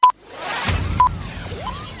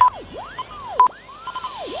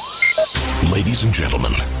Ladies and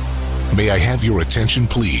gentlemen, may I have your attention,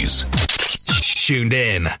 please? Tuned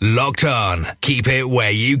in, locked on, keep it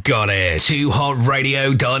where you got it.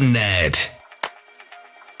 2hotradio.net.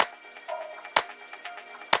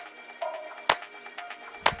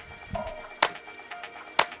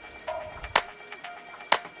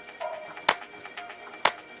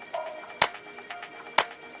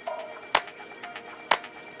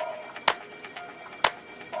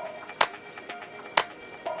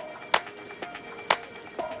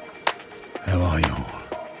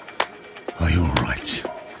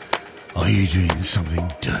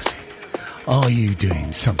 Something dirty? Are you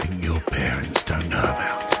doing something your parents don't know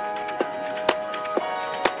about?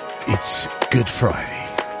 It's Good Friday.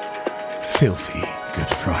 Filthy Good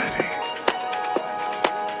Friday.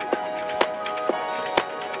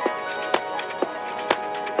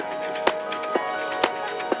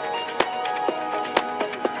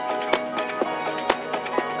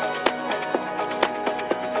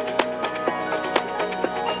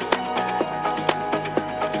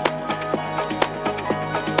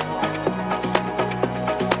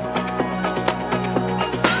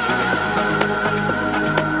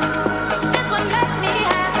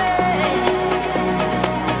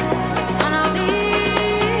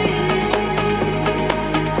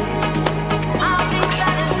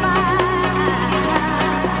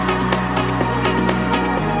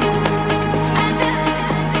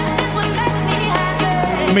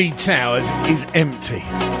 Towers is empty,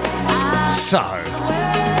 so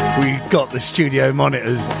we've got the studio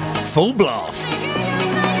monitors full blast.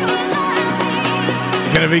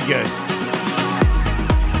 Gonna be good.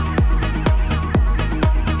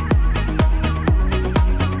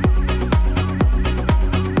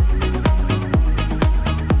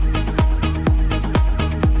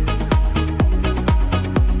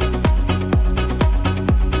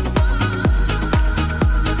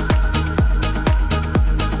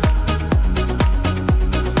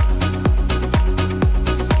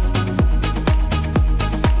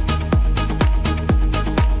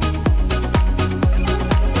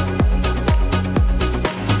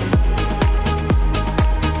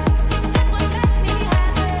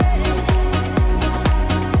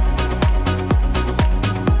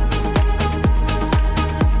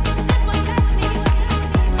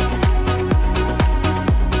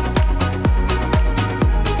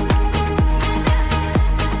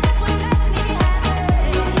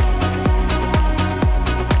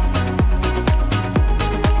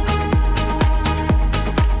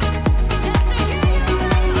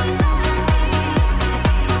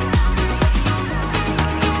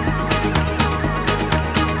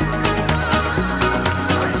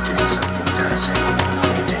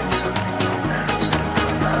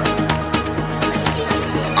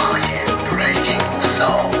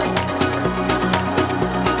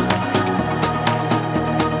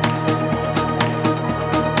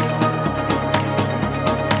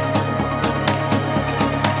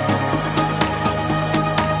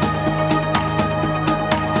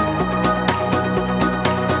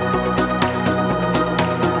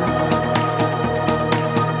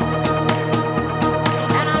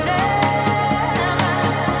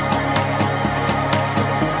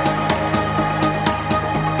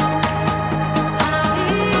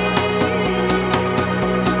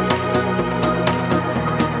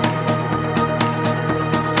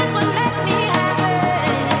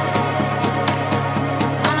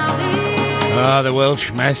 The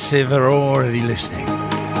Welsh Massive are already listening.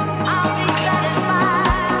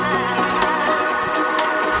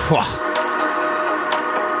 Whoa.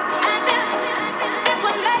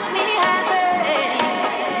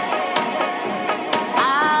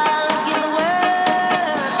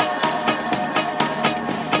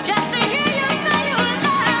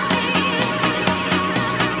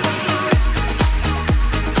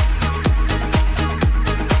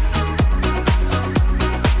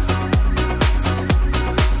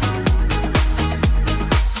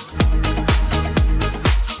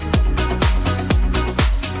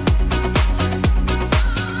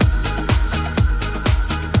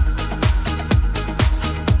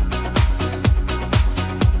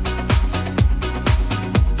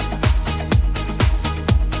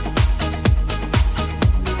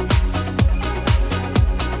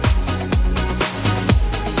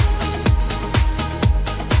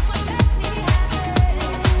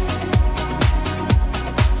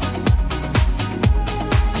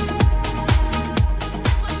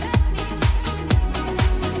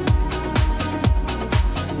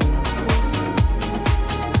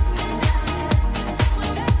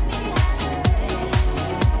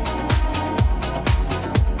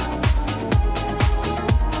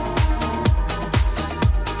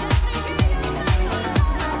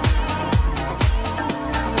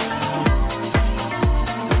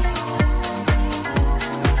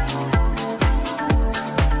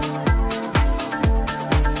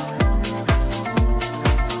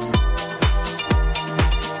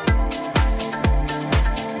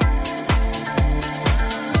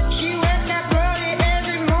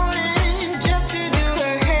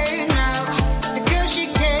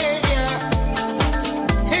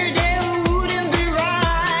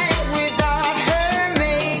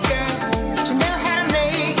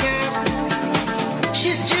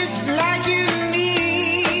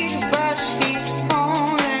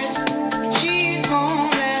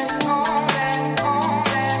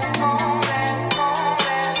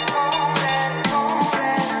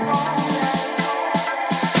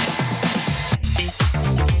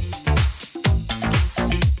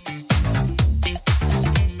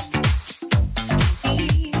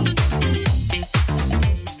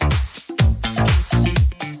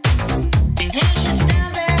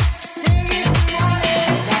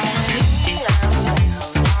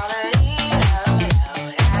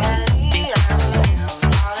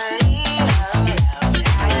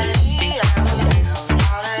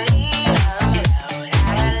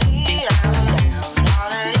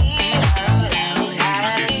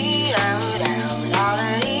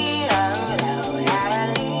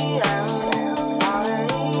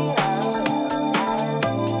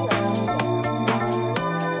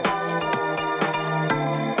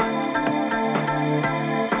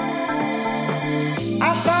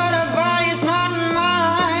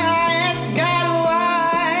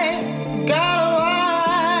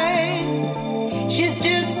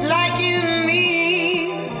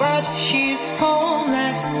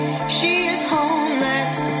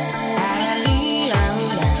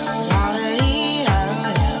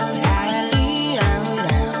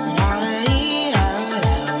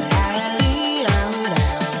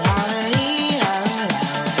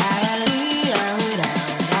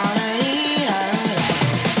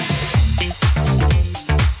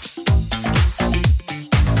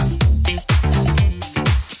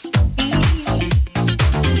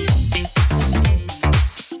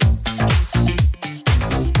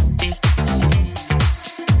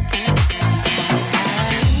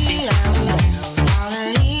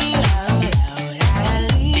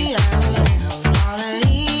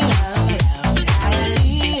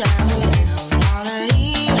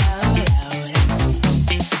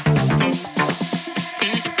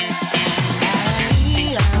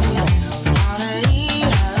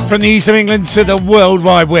 From the east of England to the World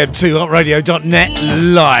Wide Web, 2hotradio.net,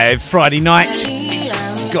 live Friday night.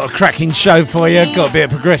 Got a cracking show for you. Got a bit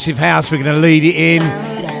of progressive house. We're going to lead it in,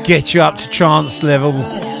 get you up to trance level.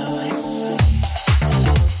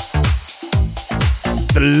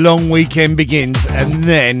 The long weekend begins, and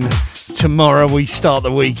then tomorrow we start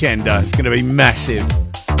the weekend. It's going to be massive.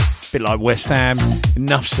 A bit like West Ham.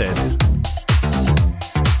 Enough said.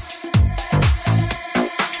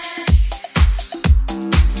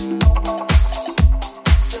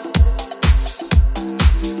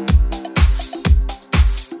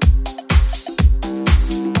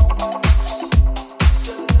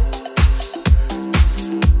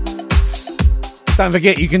 Don't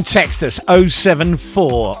forget, you can text us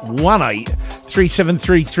 07418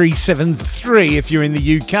 373 373 if you're in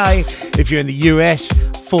the UK. If you're in the US,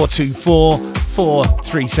 424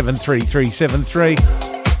 4373 373.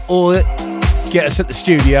 Or get us at the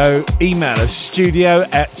studio. Email us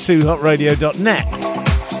studio@2hotradio.net.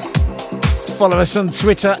 Follow us on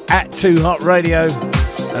Twitter @2hotradio.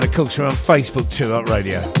 And of course, we're on Facebook, 2hot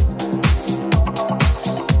Radio.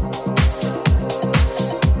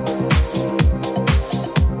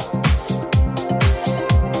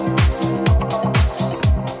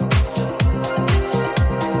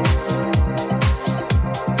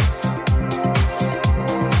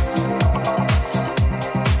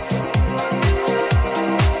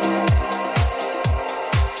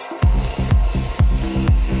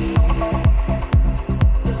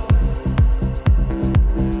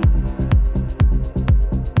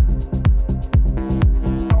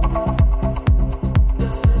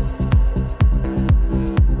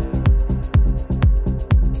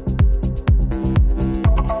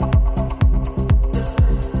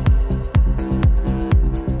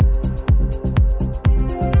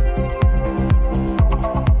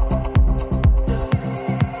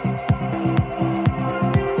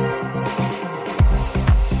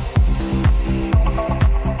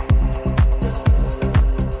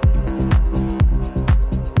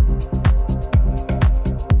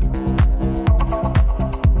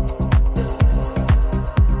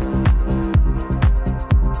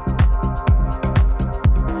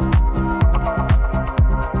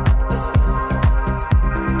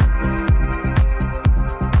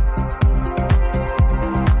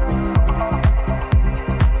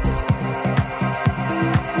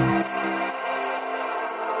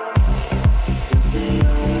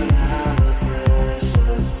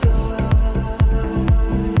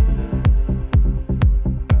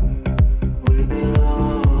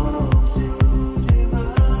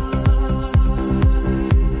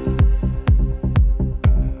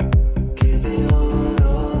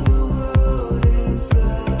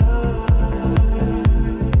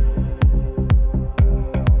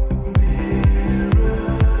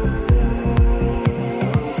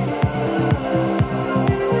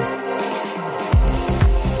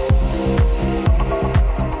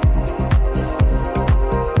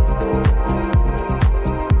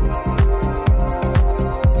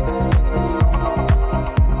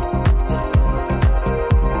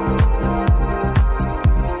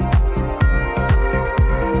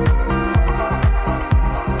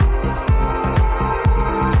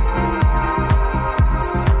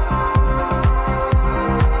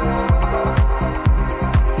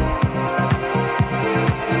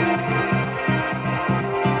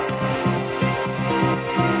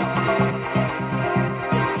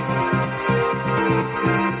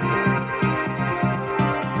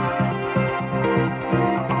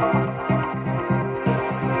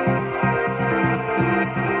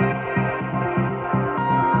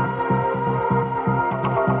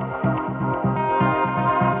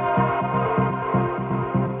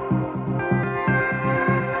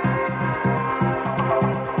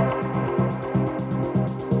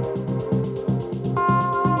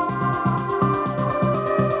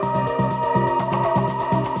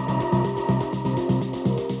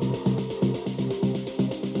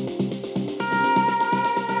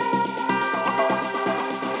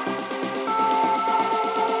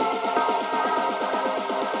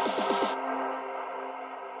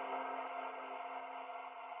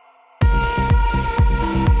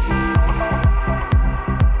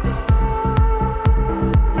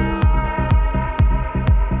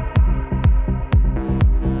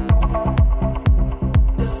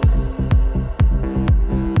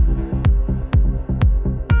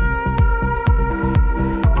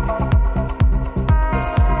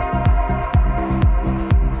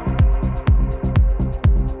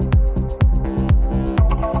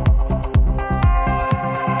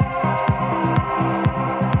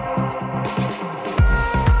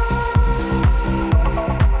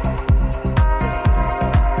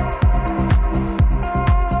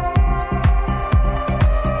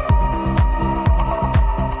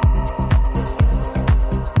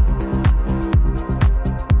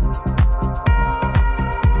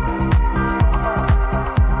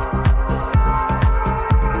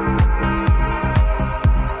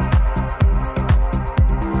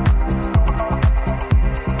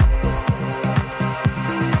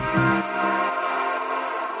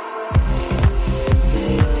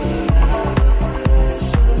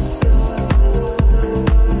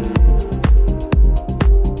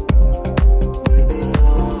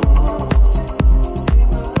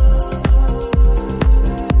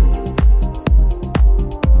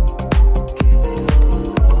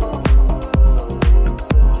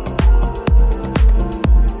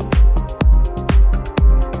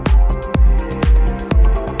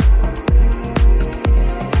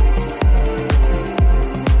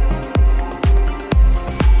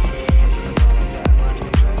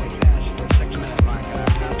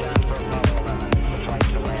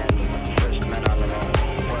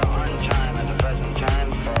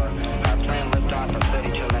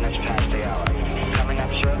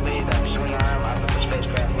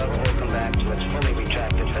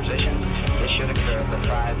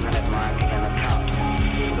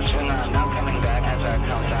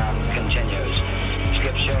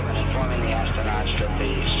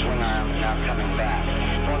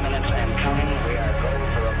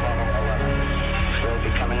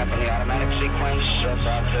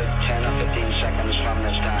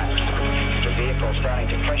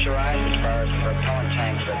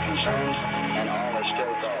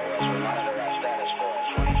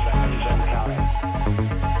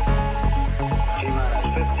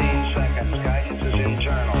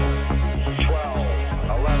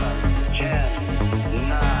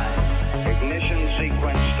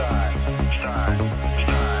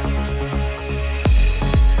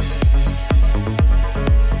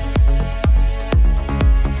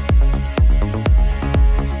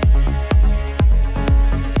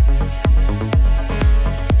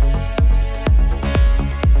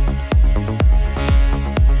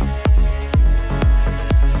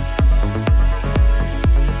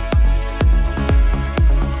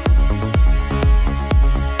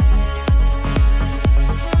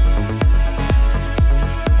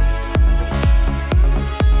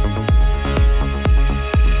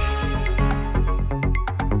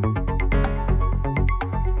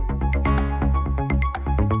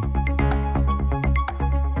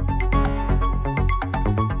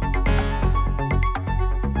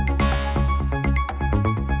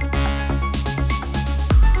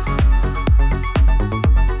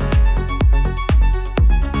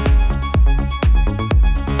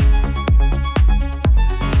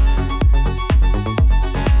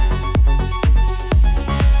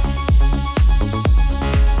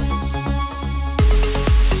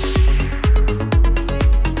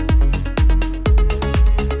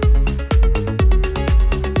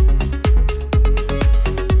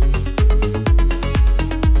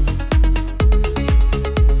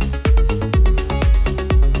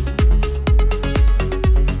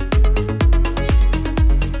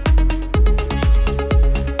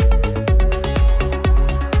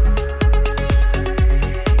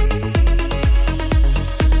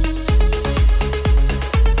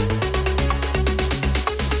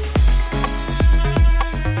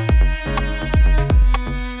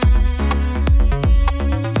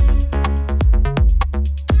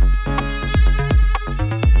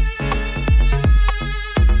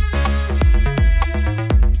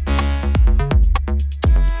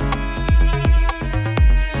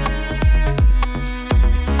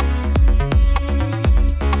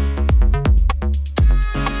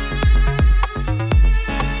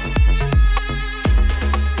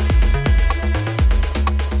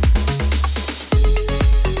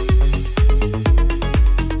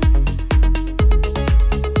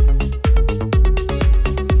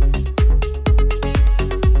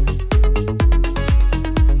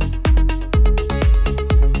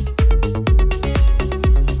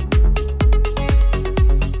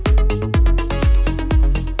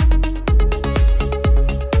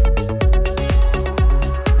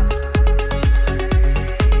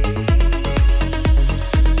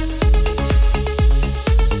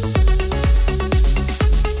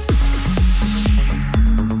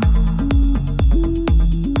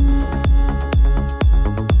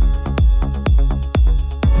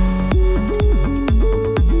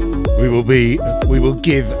 we will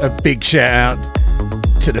give a big shout out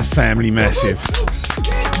to the Family Massive.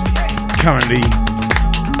 Currently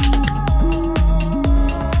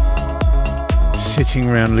sitting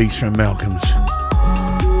around Lisa and Malcolm's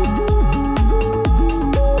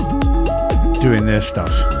doing their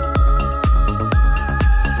stuff.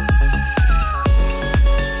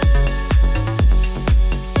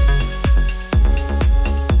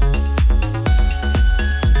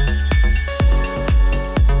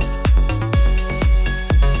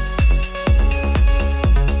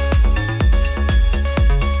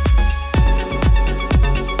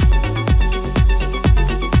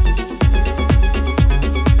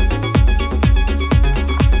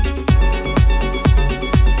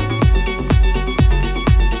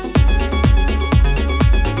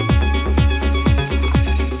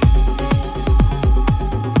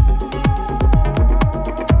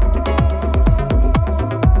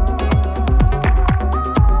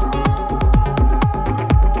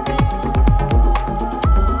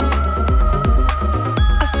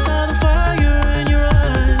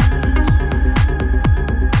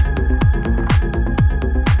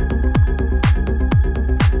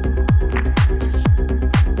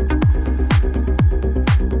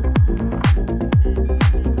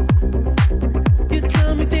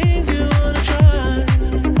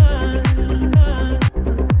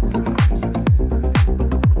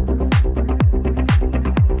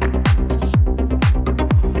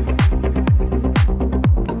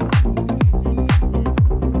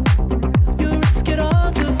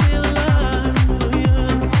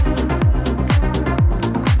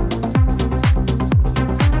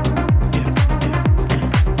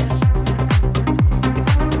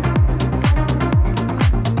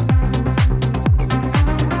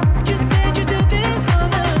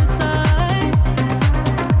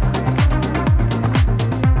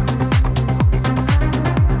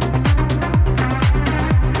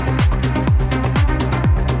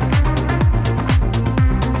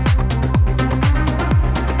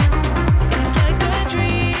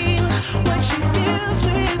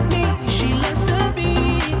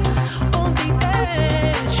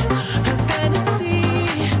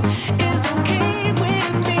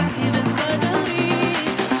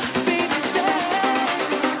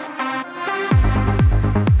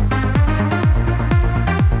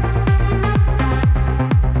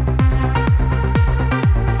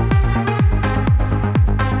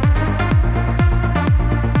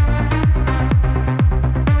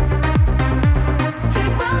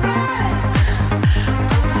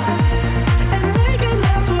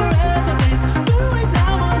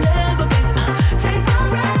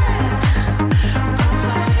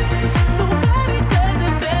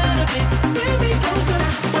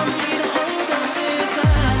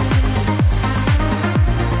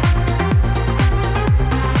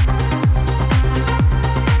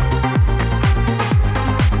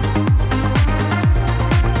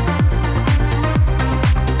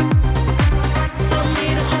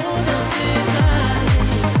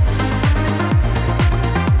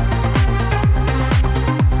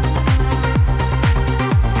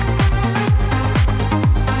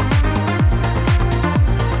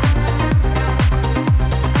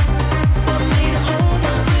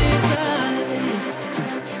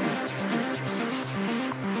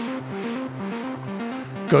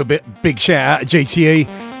 Got a big shout out to GTE.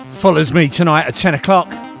 Follows me tonight at 10 o'clock.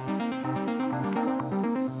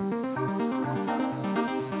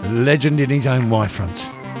 Legend in his own Y-front.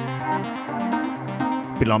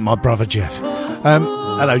 Bit like my brother Jeff.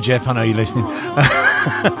 Hello Jeff, I know you're listening.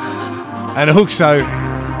 And also,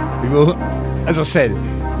 we will, as I said,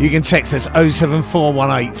 you can text us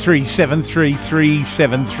 07418 373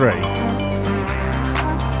 373.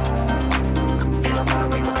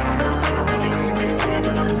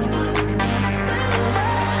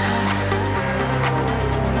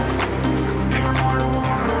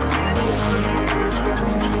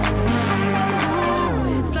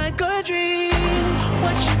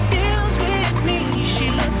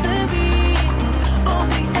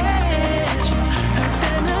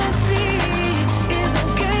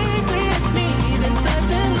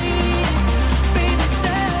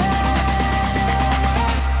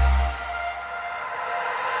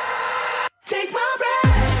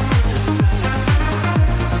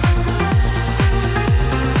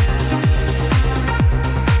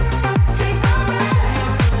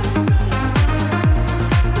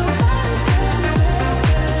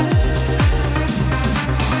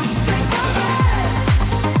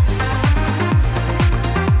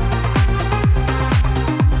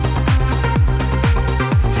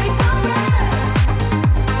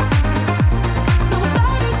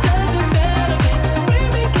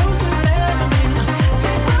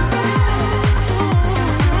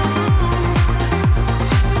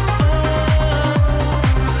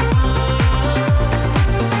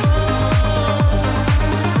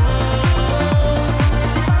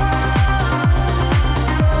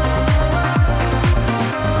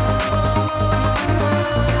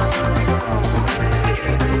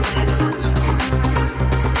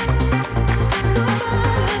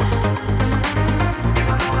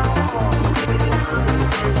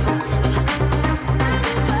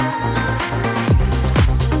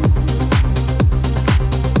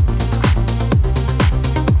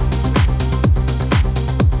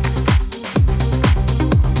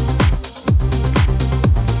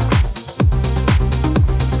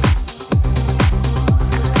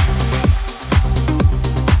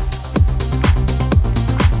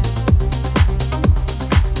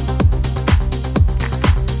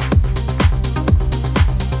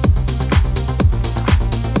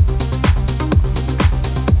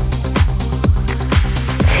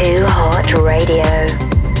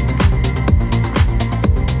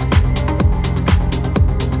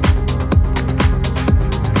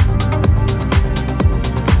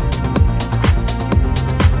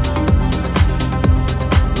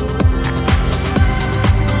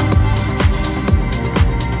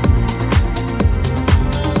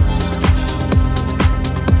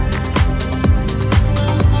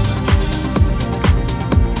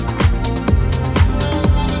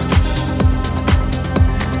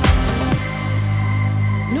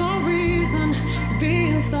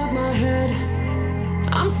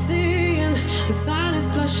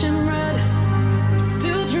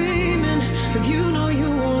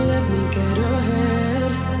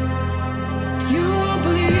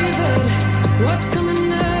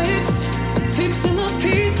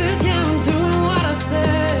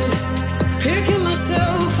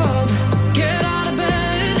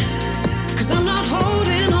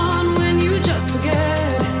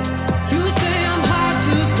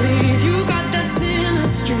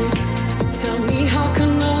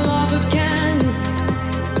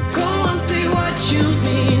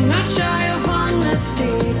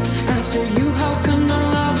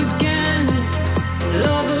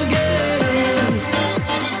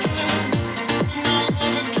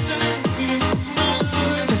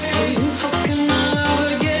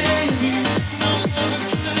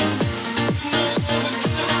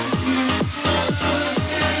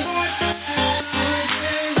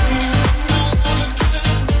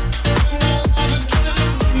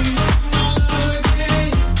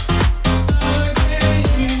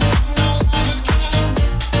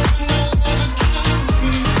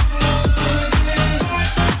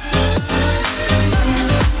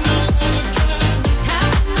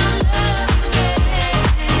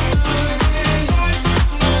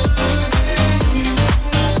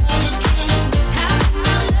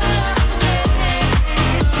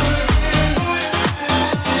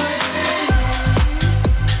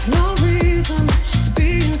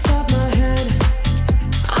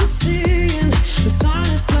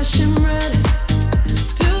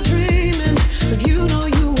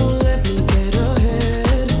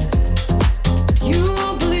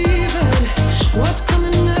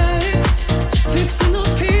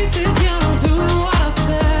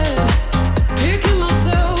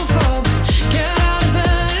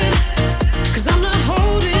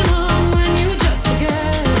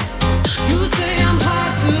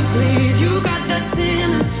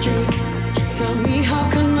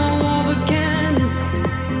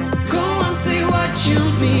 you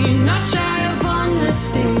mean? Not shy of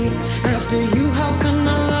honesty. After you, how can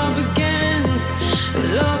I love again?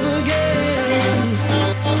 Love again.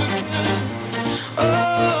 Oh,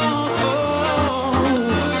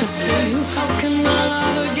 after you, how can I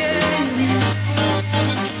love again?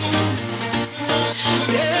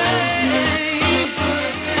 Yeah.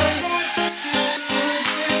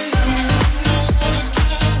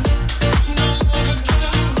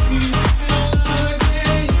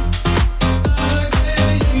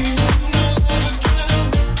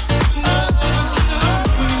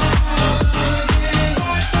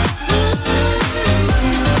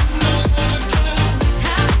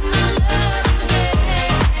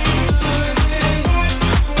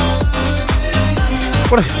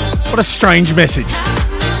 What a strange message.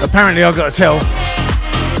 Apparently I've got to tell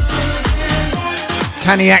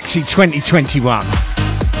Taniaxi 2021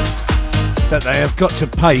 that they have got to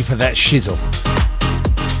pay for that shizzle.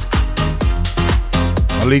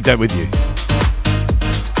 I'll leave that with you.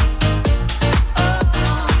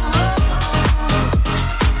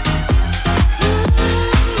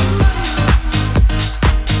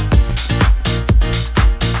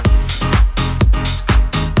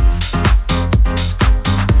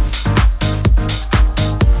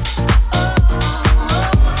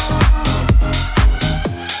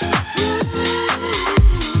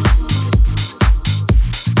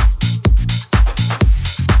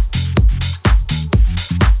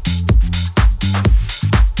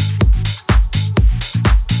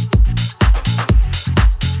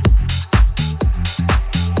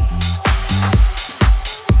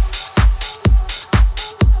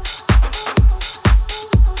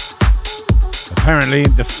 Apparently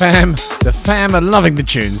the fam are loving the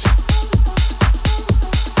tunes.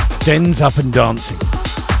 Den's up and dancing.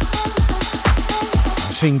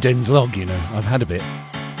 I've seen Den's log, you know. I've had a bit.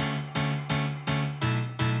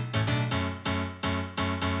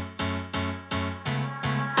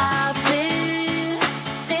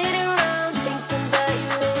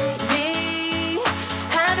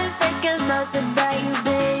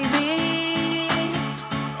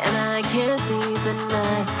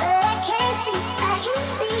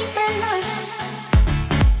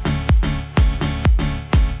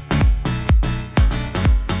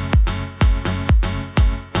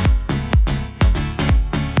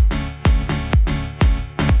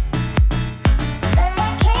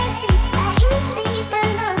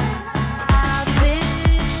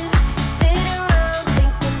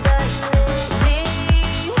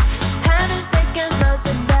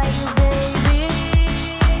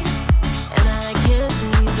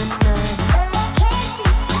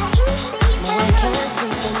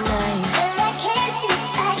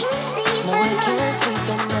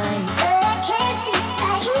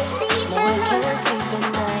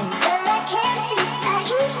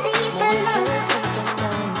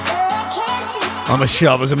 I'm as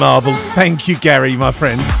sharp as a marble. Thank you, Gary, my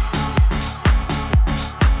friend.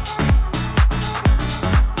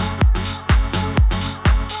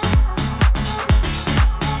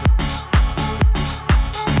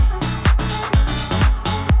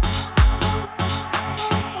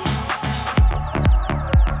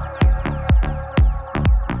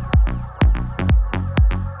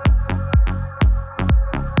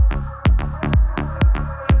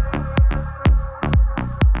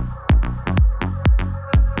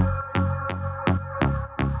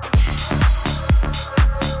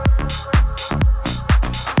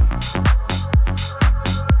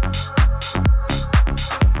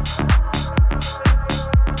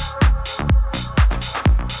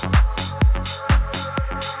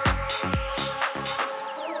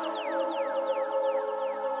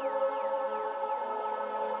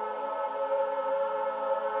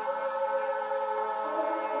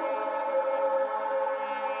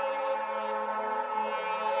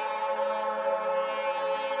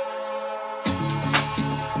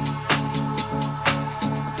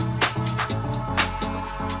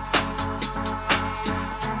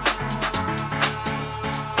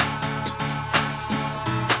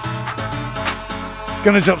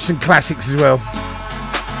 Gonna drop some classics as well.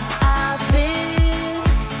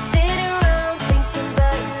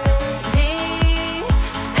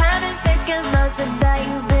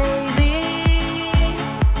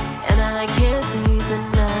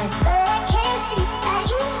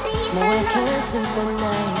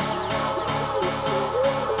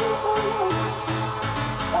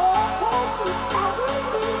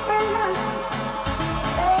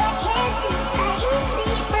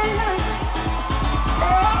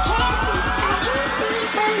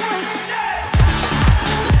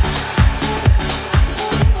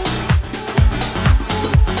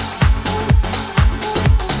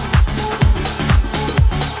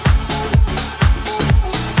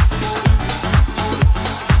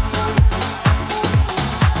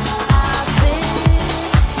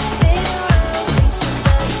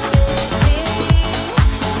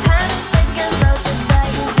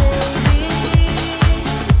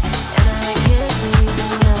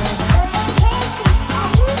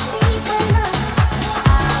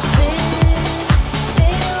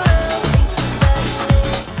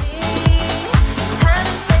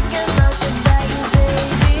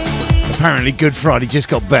 Apparently Good Friday just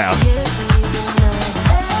got better.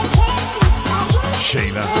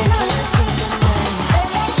 Sheila.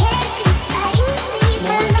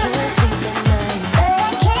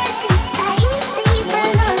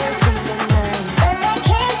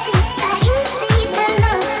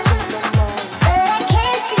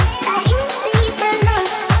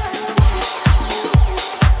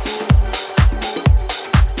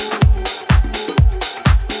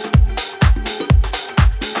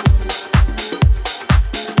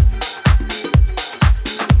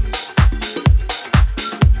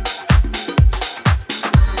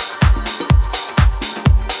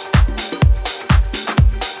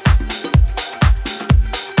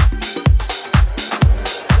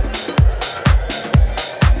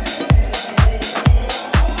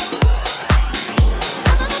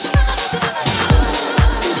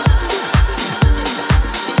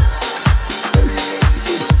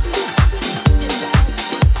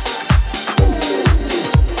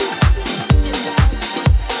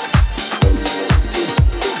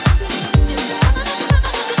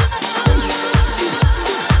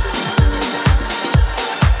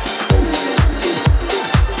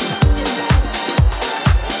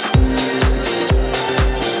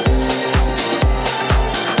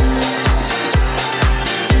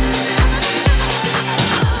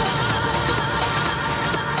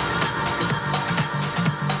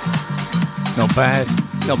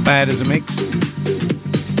 Not bad as a mix.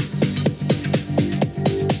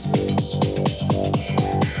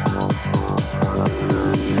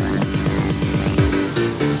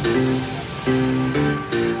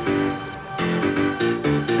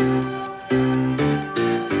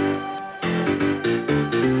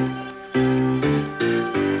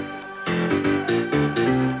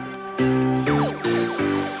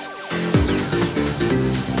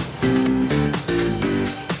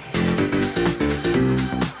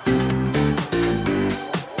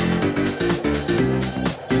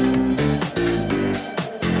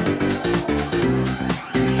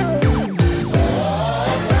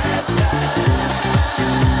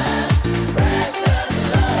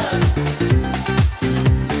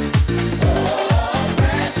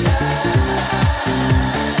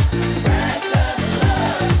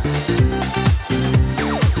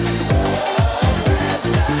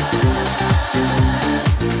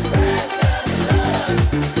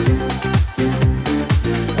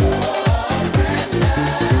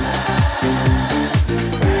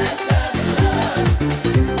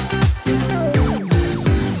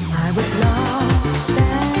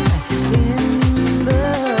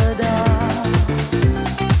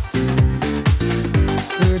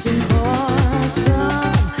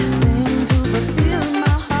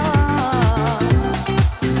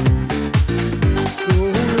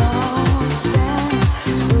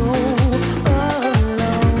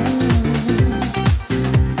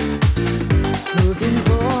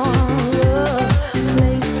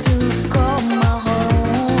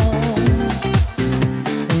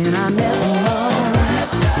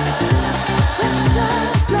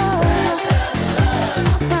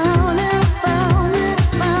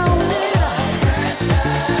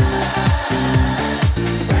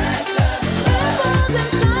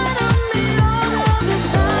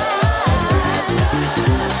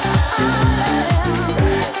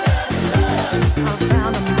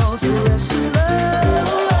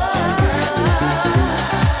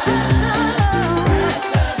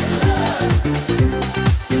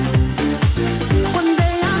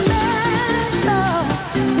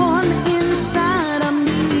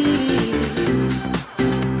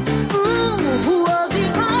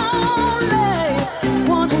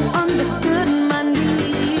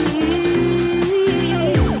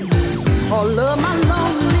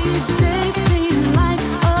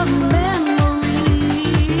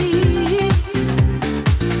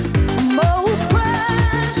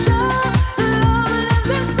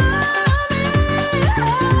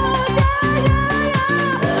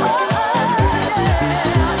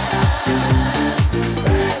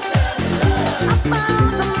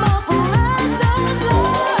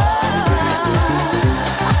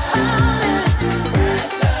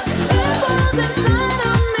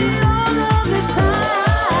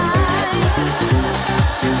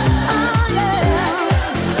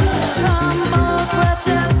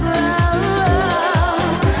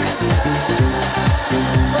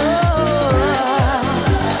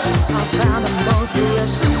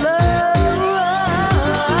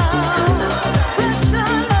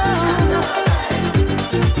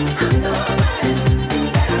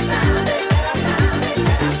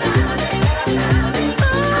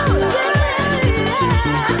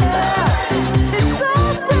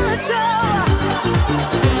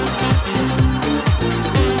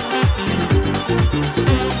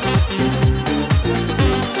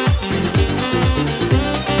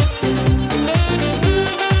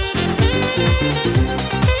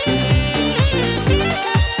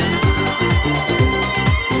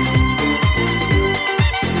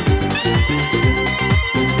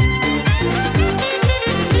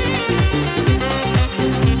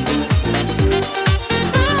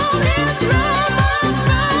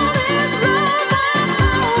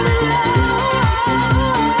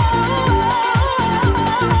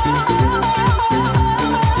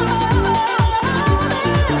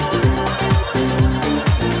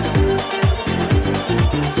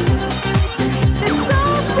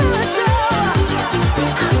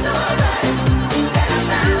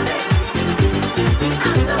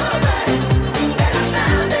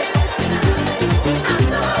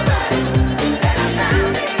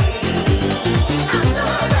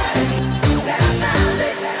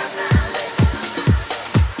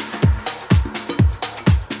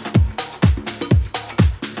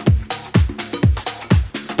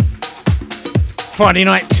 Friday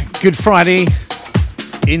night, Good Friday,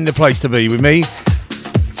 in the place to be with me,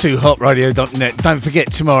 2hotradio.net. Don't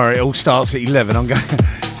forget tomorrow, it all starts at 11. I'm going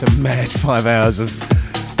to mad 5 hours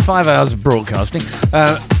of broadcasting.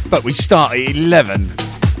 But we start at 11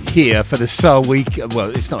 here for the Soul Week.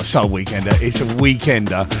 Well, it's not a Soul Weekender, it's a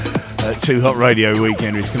Weekender. 2 Hot Radio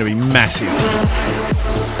Weekender. It's going to be massive.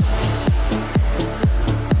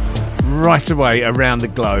 Right away around the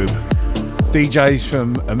globe. DJs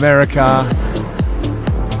from America,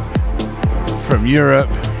 from Europe,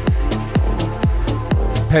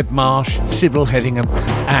 Peb Marsh, Sybil Headingham,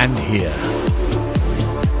 and here.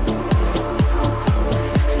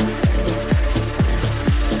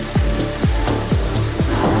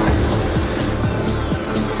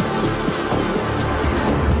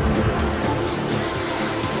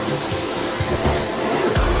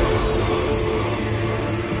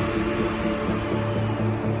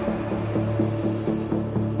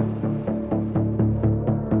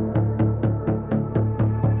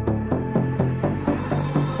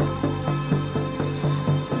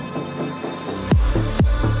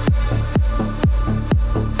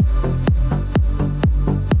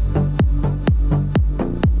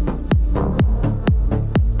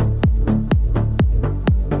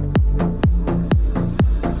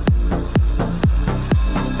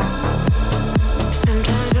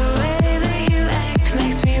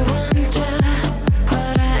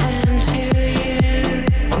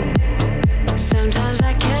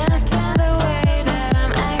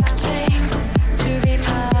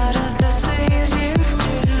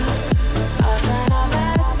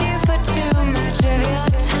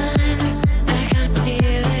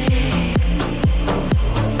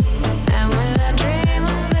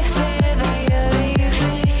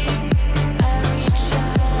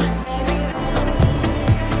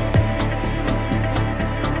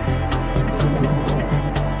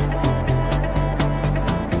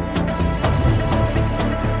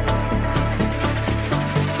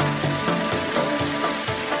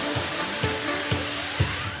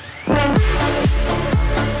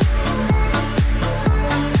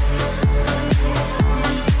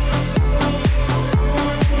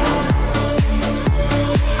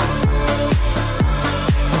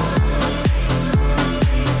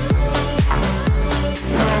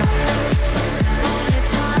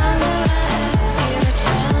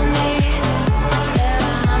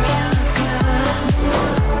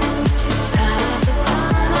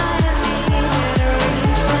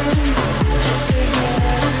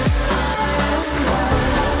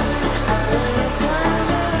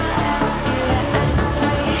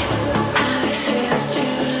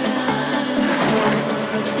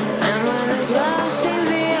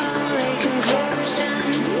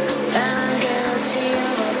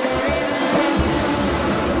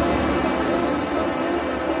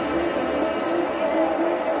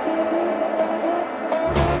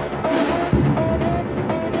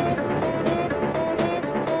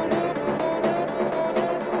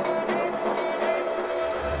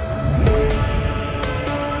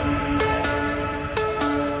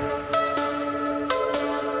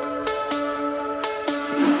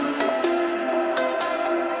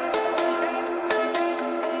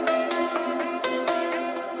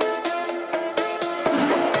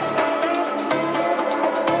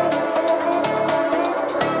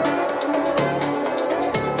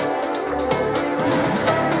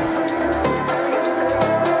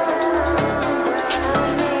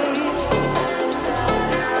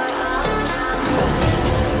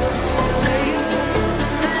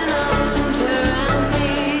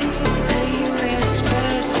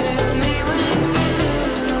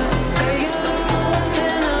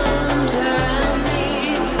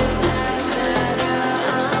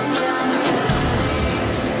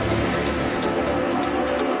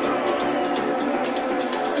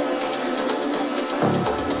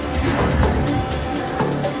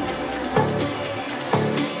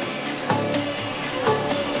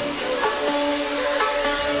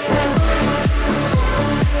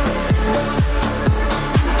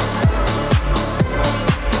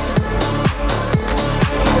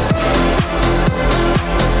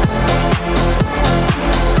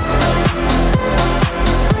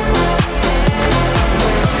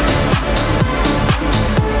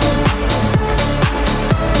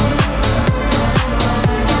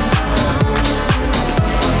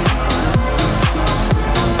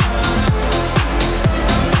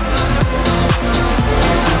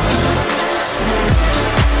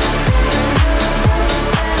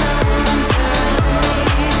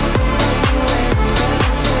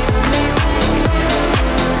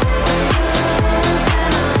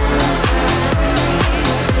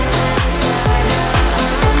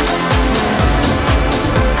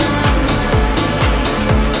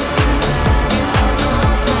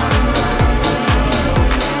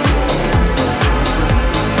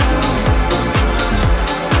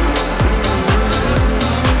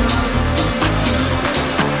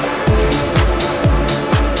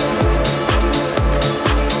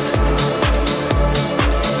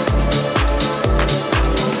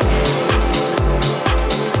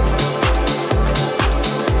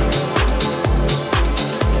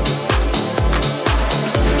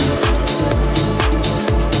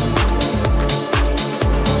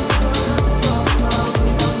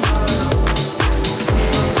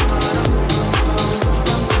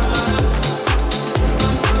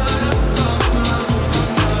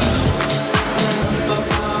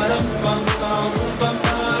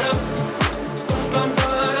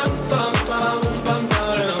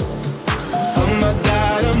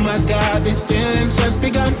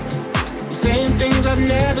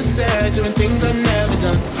 never said, doing things I've never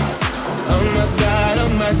done. Oh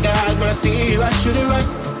my God, when I see you I should it right,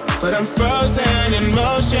 but I'm frozen in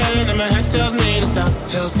motion and my head tells me to stop.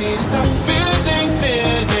 Feeling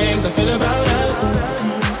feelings I feel about us.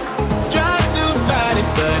 Try to fight it,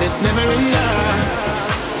 but it's never enough.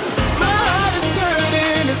 My heart is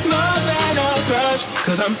hurting, it's more than a crush,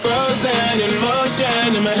 'cause I'm frozen in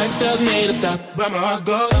motion and my head tells me to stop, but my heart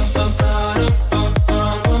goes.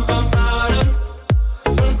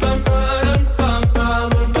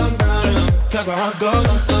 Cause my heart goes.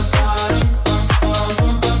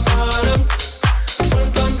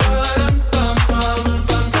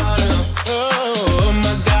 Oh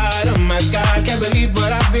my God, can't believe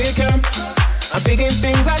what I've become. I'm thinking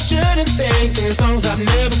things I shouldn't think, singing songs I've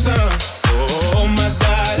never sung. Oh my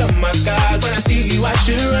God, when I see you I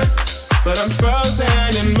should run, but I'm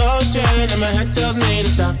frozen in motion and my head tells me to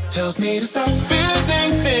stop.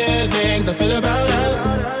 Feeling feelings I feel about us.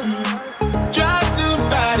 Try to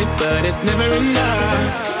fight it, but it's never enough.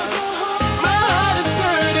 My heart is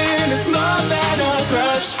hurting, it's more than a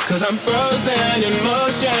crush, 'cause I'm frozen in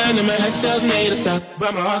motion and my head tells me to stop,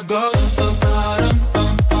 but my heart goes.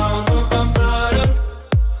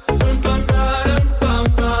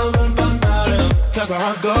 Cause my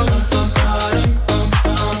heart goes.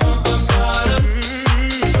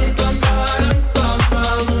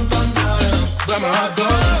 But my heart goes.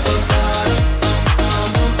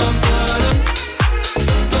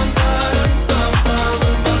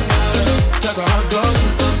 Cause my heart goes.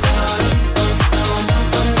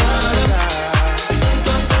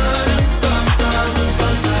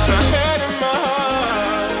 My head and my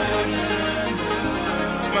heart.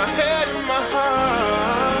 My head and my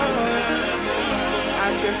heart. I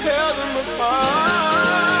can tell them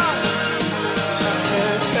apart. My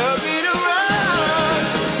head tells me to run,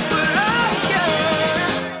 but I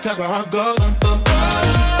can't. Cause my heart goes.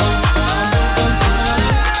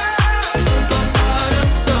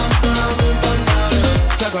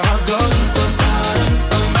 Cause my heart goes.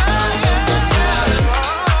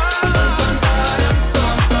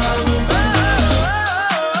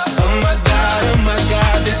 Oh my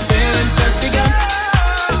God, this feeling's just begun.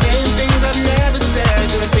 Saying things I've never said,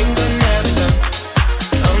 doing things I've never done.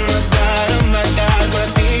 Oh my God, when I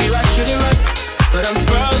see you I should it right, but I'm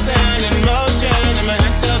frozen in motion and my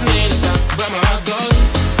head tells me to stop, but my heart goes.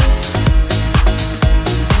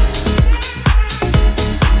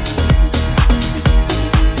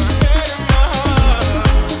 My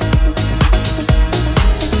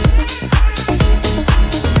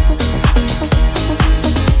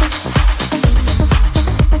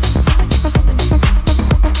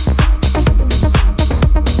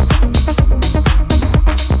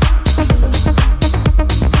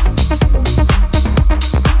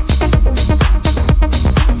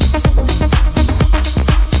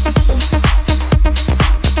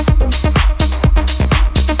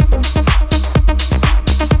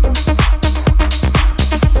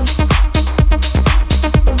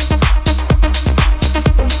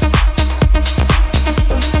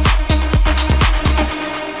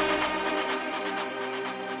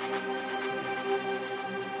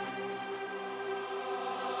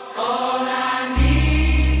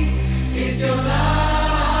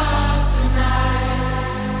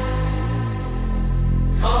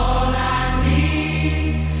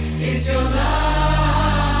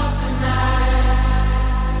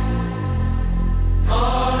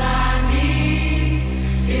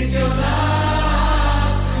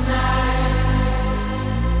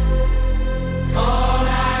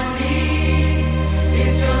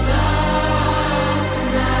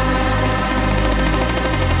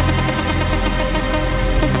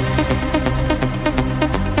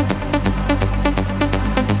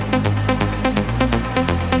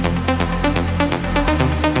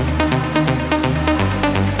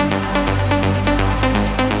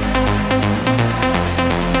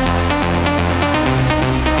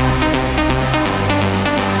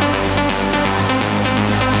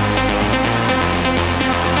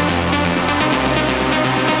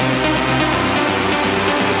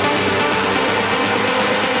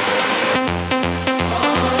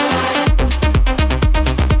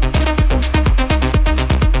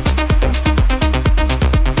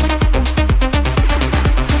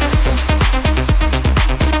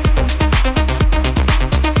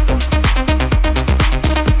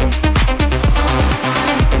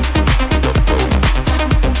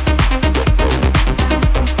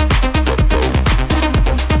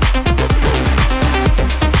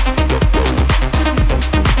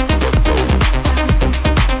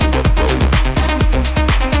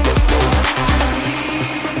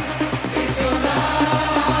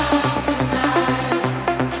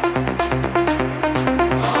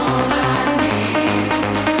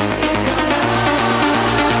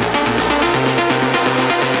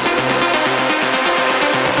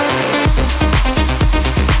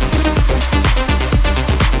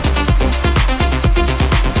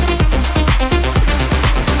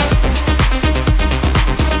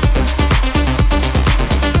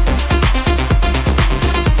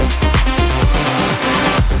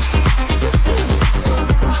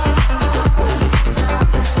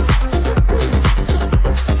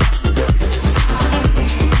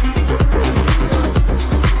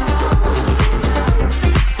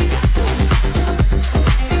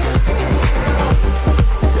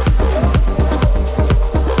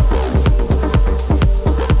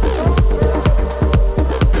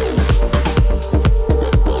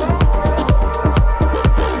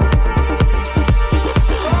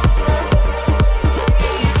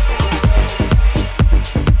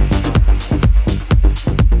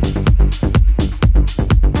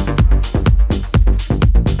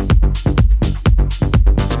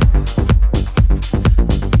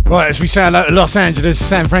Right, as we say hello to Los Angeles,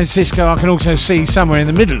 San Francisco, I can also see somewhere in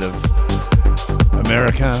the middle of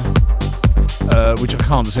America, which I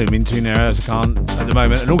can't zoom into now as I can't at the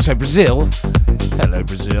moment, and also Brazil. Hello,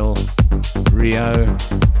 Brazil. Rio.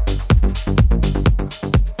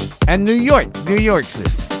 And New York. New York's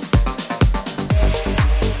listed.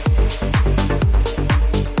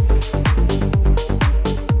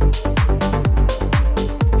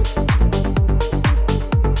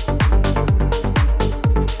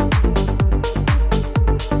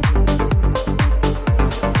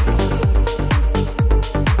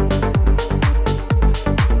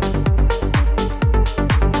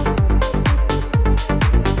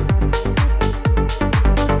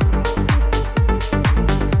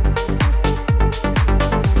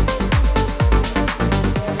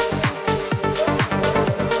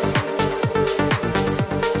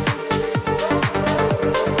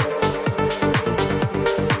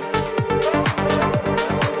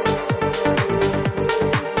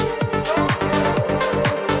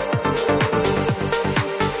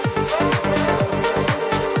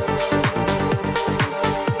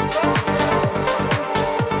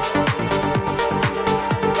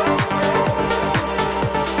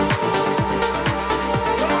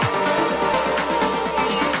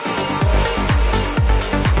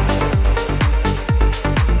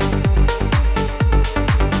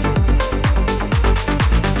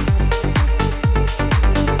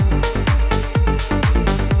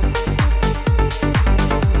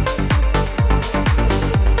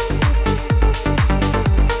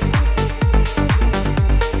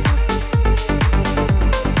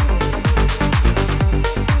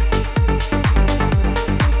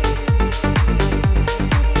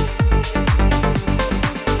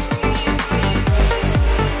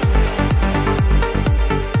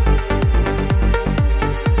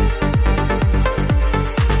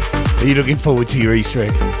 Are you looking forward to your Easter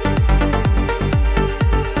egg?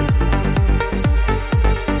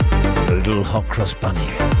 A little hot cross bunny.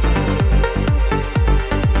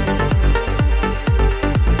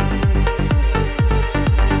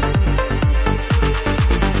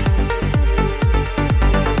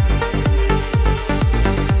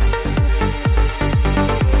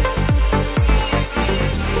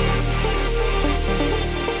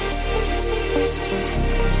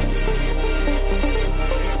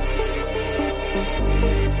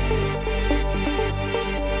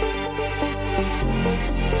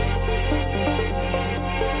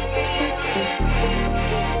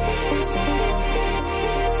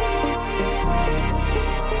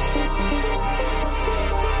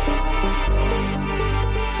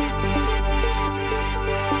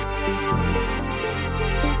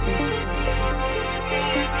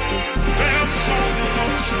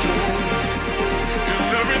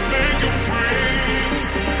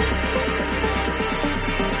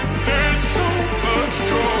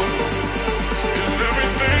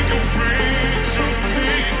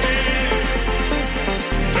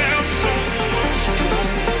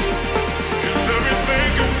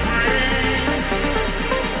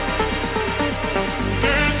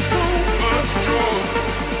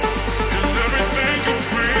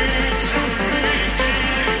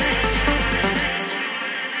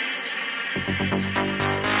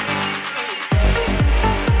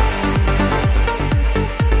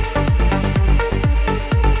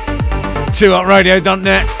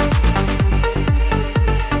 TooHotRadio.net.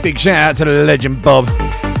 Big shout out to the legend Bob.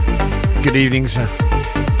 Good evening, sir.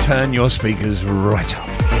 Turn your speakers right up.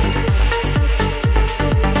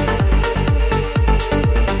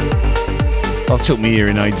 I've took my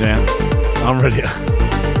hearing aids out. I'm ready to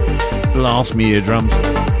blast my eardrums.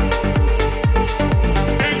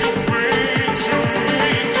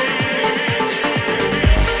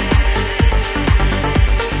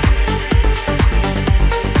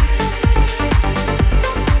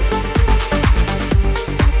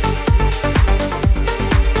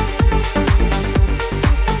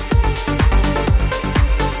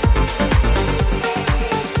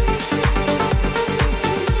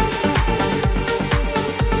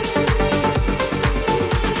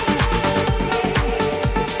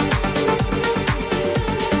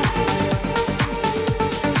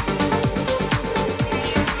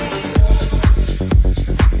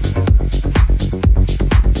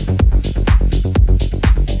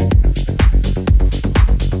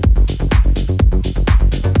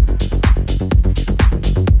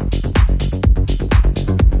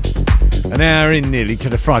 An hour in nearly to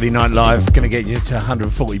the Friday Night Live. Going to get you to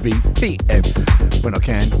 140 BPM when I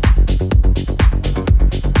can.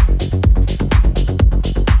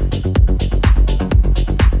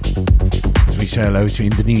 As we say hello to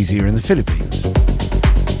Indonesia and the Philippines.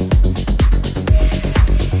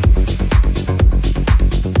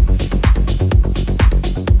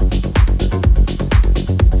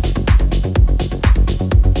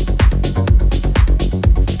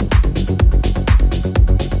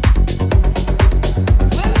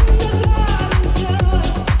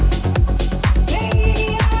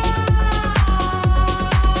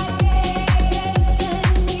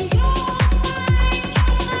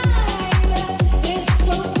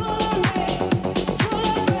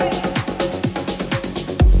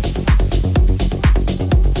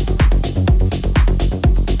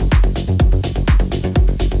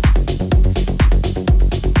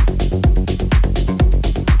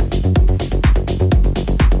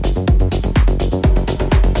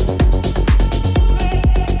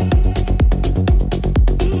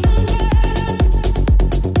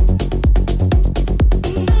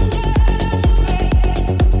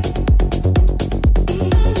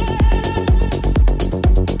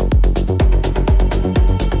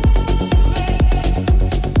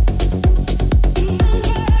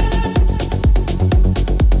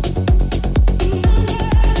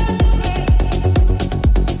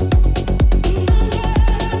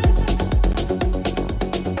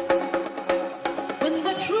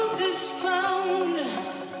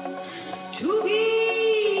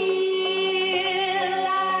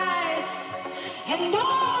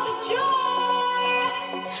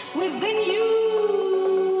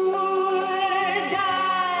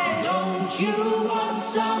 you want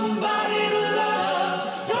somebody to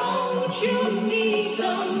love? Don't you need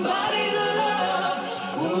somebody to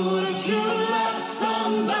love? Wouldn't you love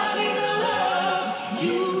somebody to love?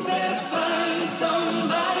 You better find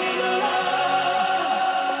somebody to love.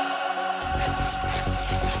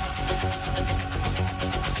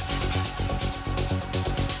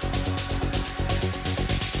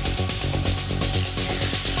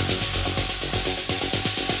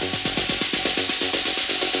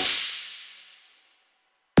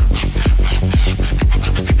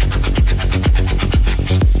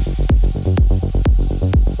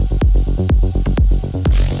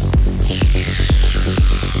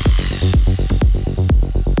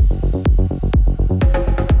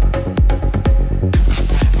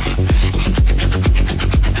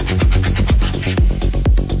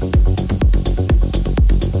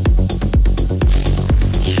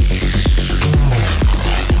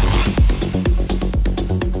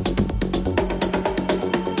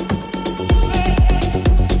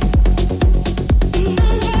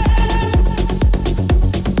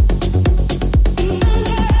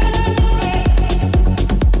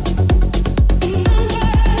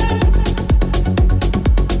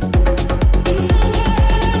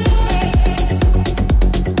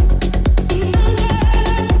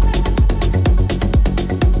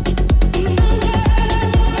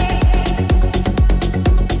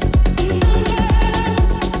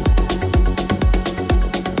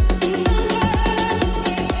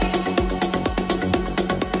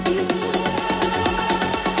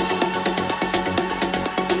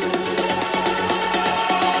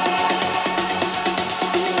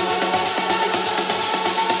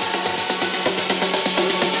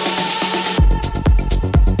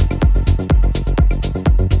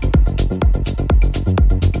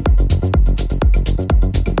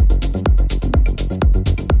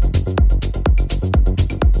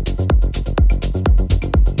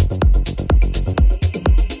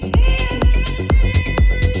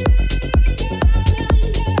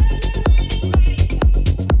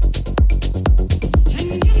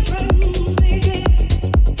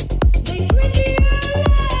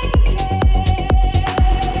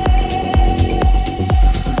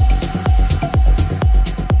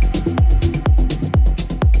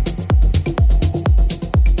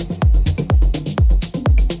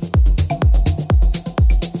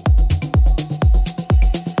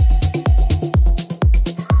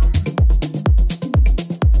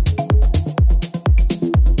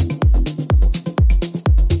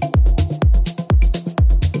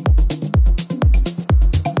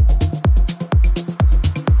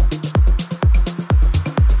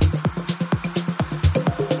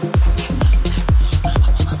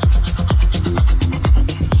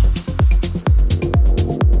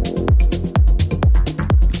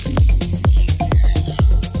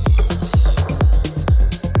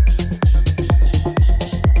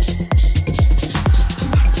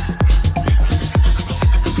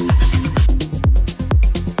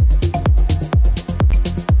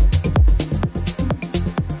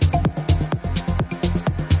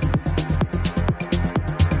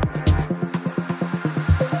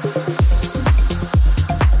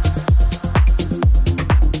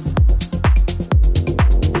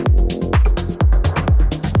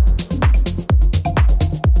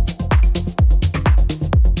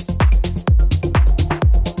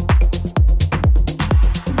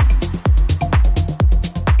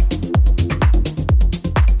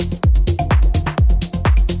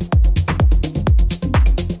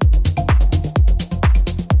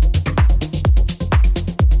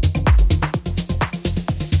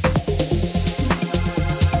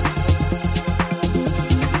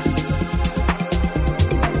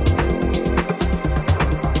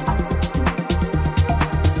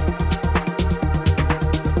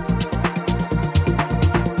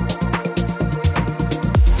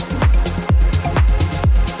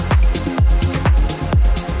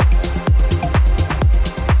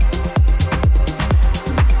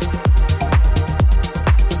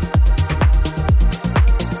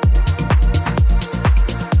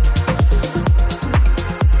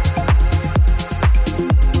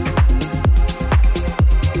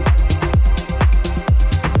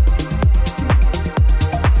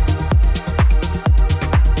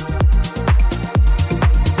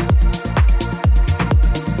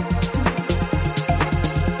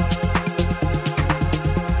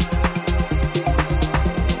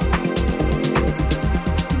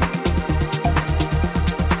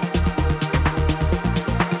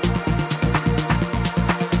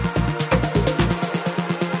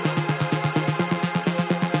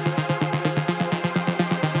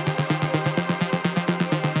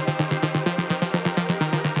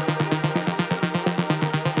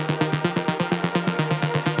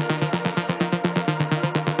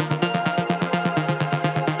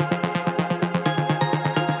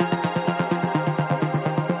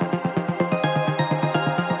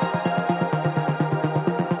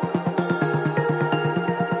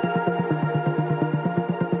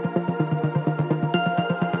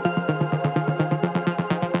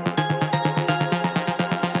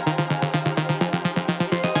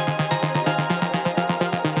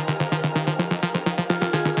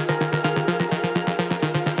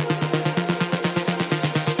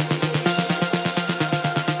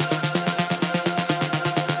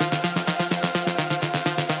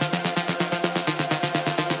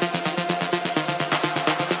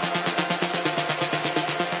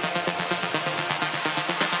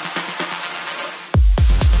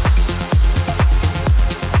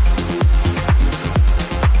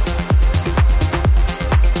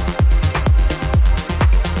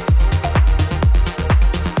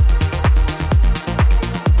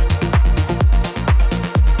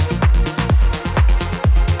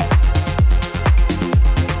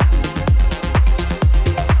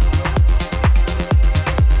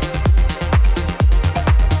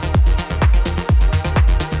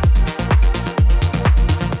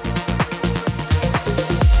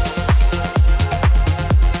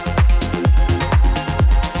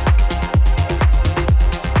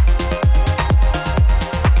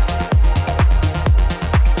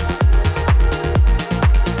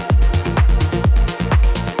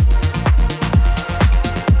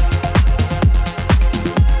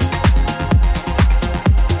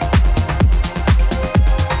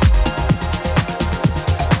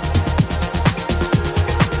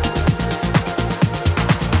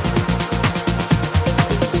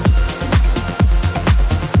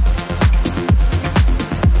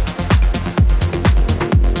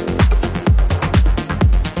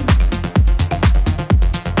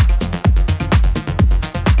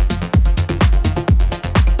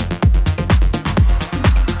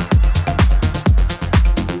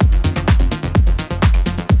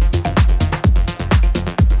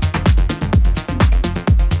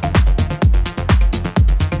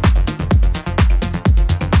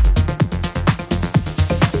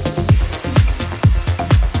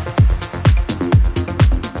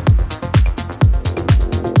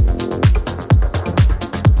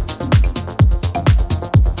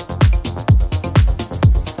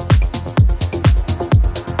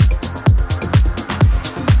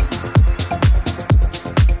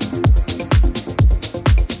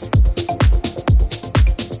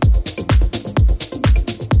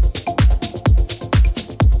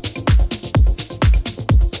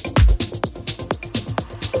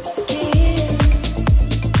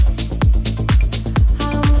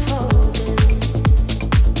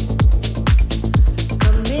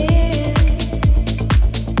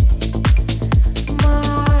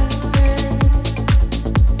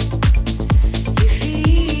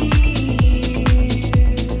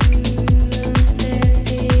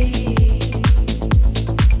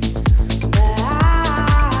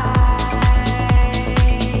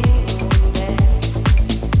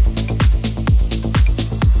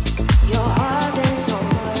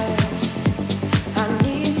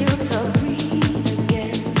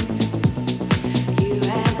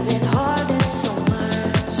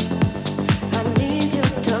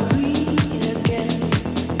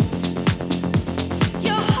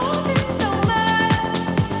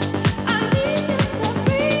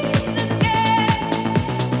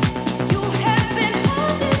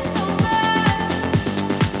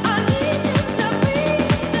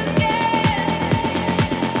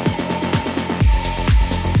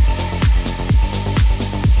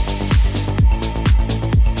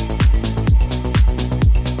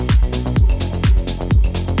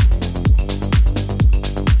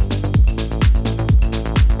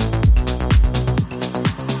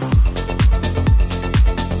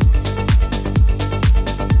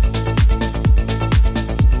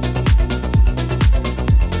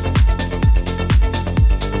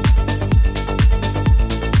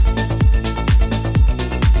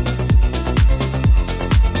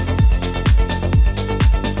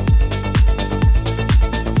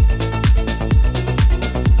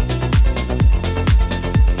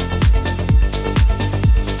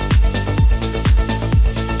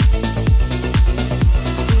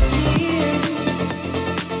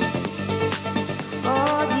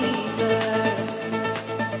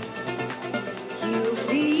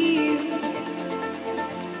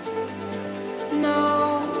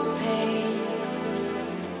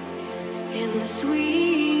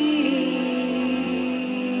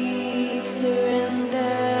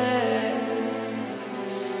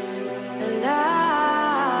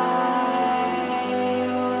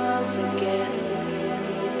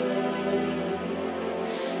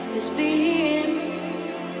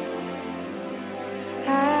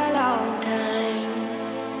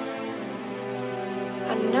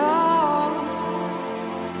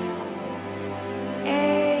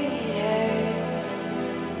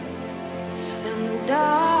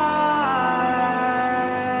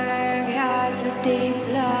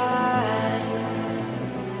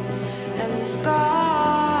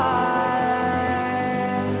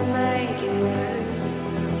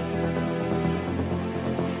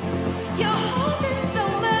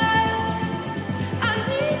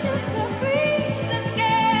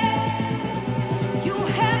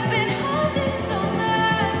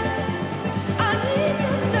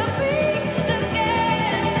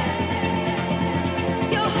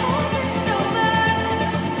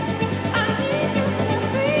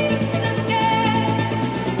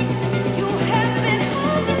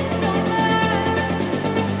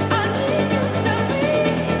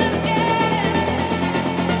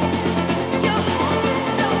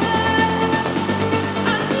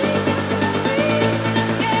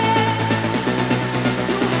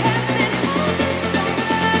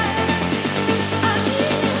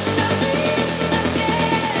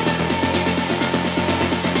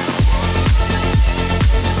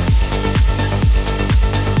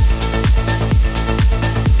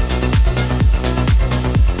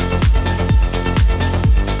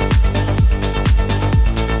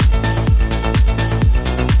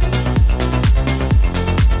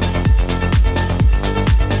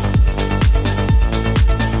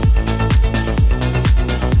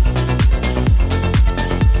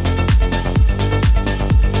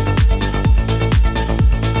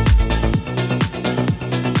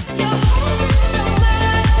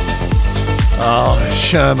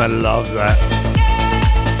 Sherman, love that.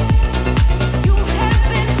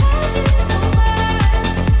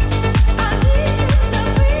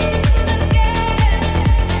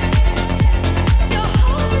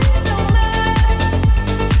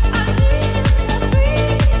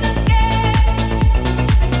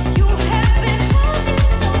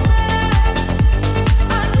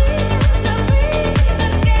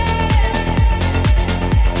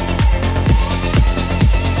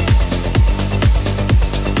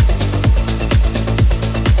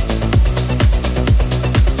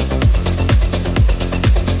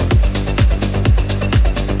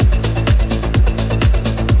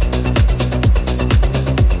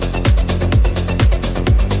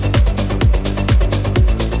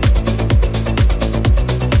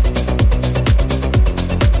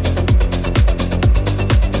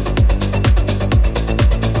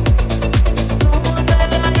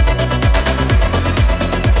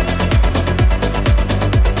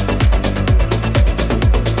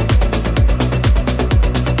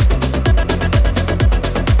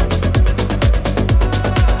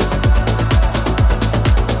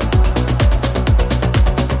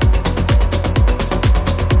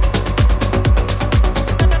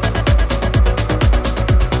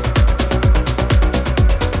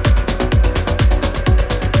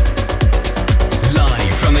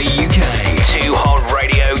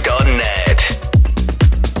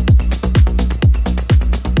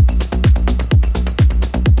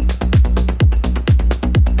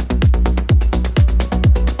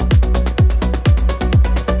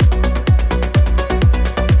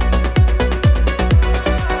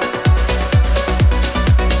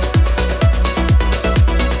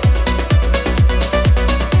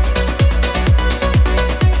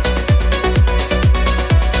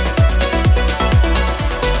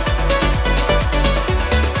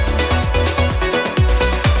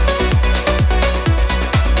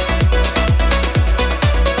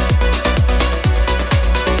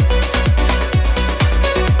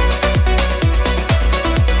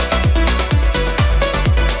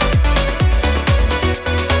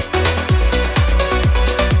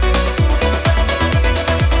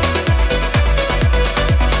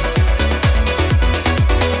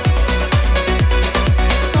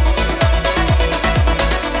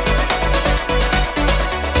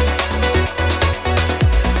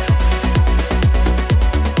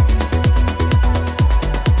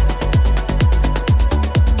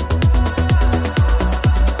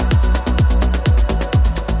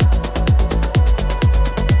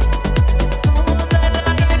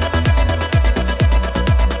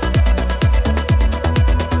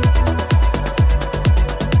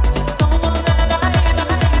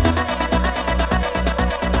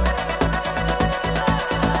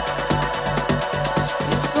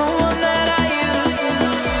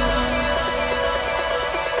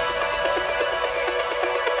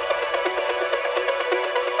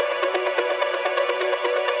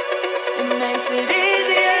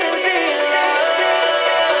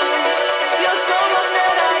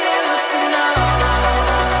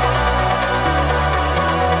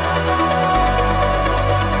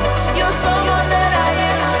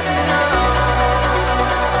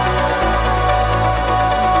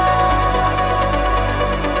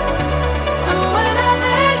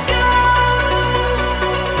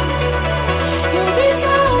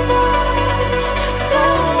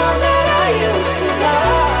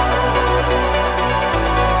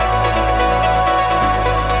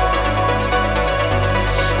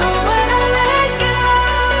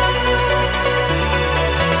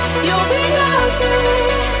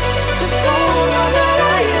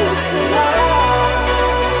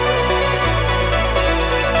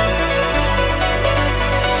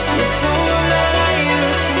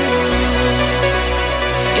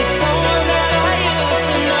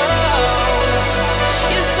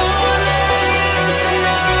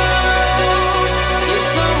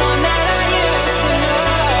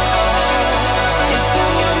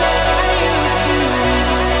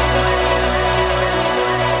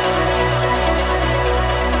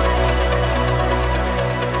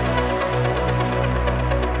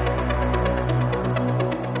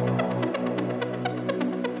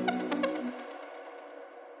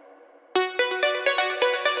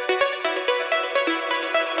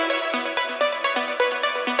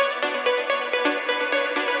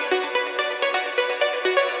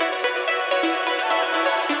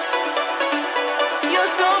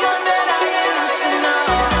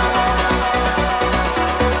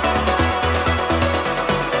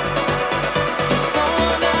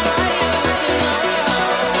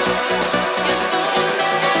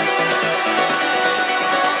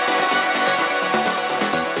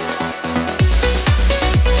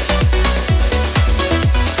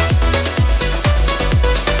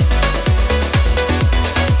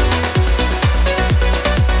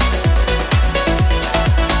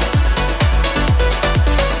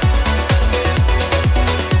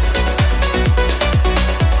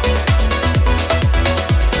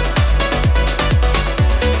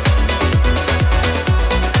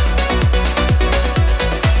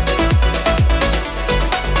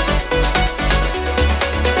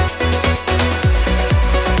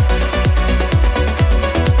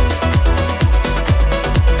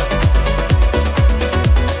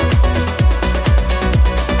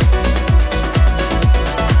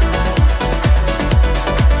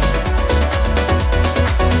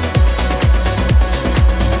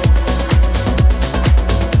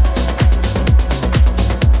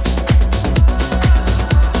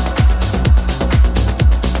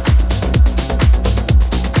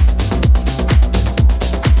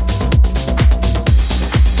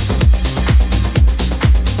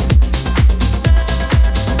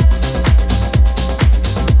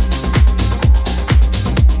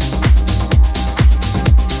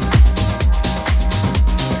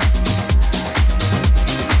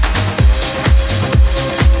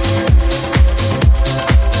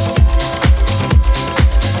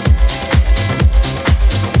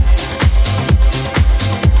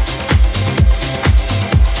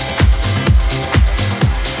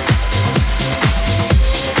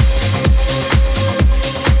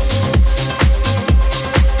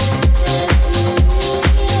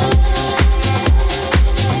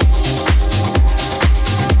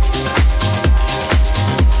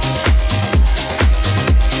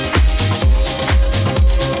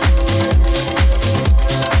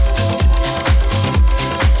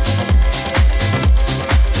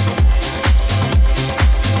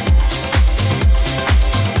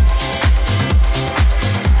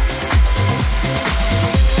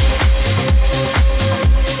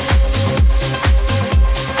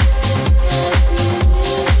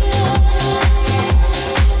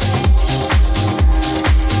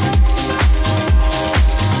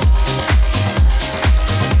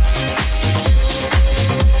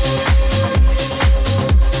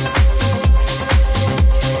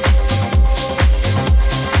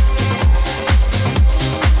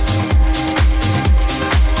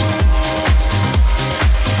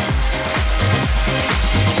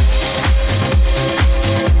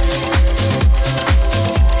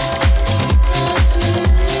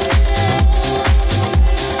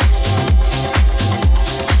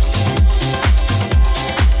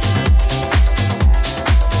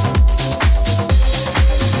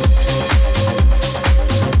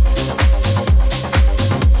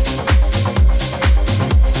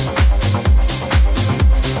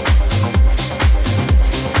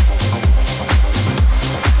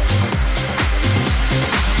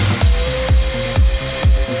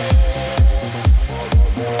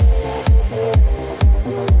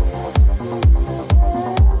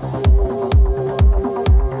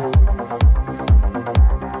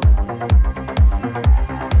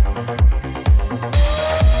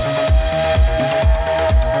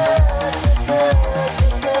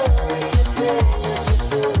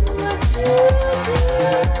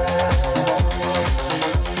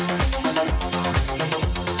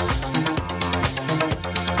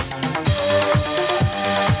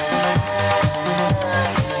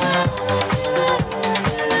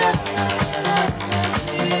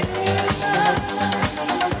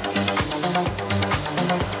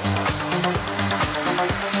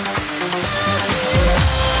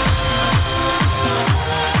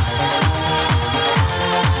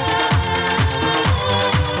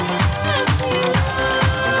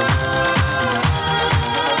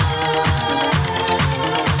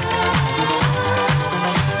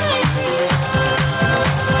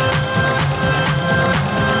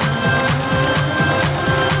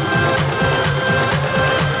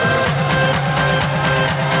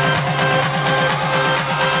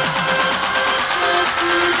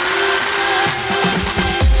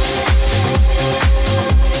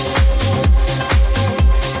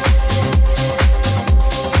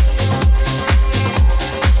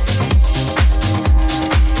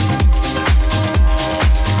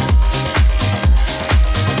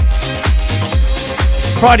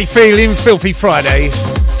 Friday feeling, Filthy Friday.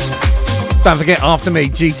 Don't forget, after me,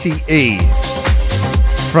 GTE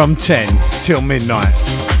from 10 till midnight.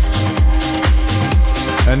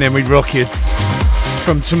 And then we rock you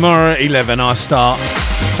from tomorrow at 11. I start,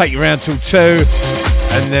 take you round till 2,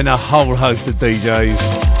 and then a whole host of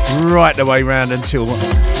DJs right the way round until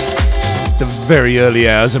the very early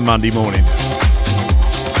hours of Monday morning.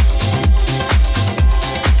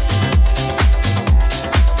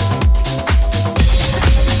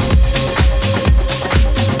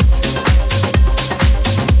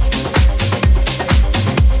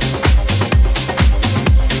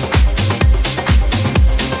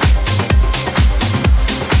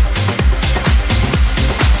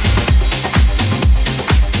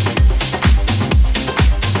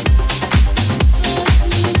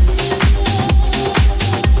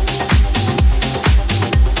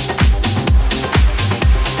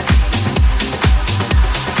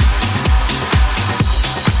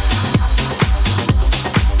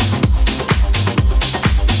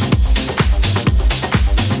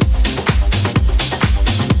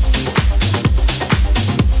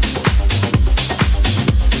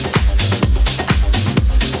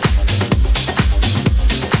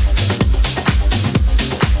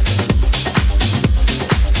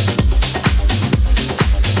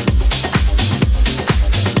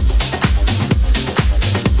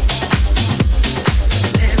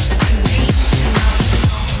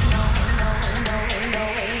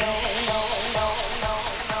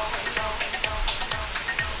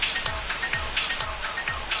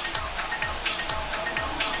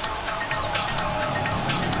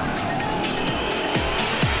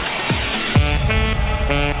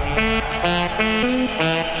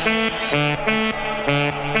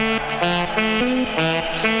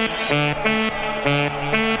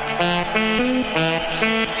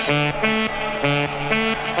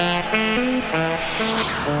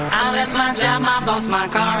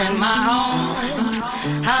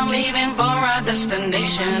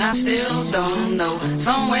 I still don't know.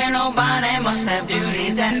 Somewhere nobody must have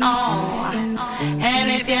duties at all.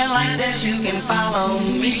 And if you like this, you can follow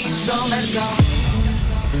me. So let's go.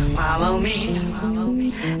 Follow me.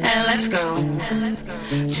 And let's go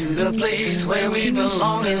to the place where we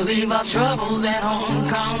belong and leave our troubles at home.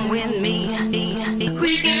 Come with me.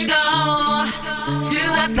 We can go to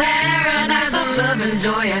a paradise of love and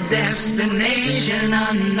joy, a destination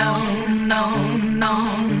unknown.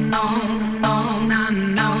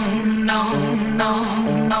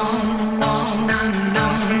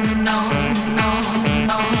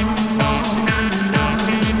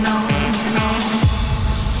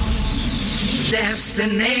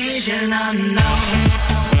 Destination unknown.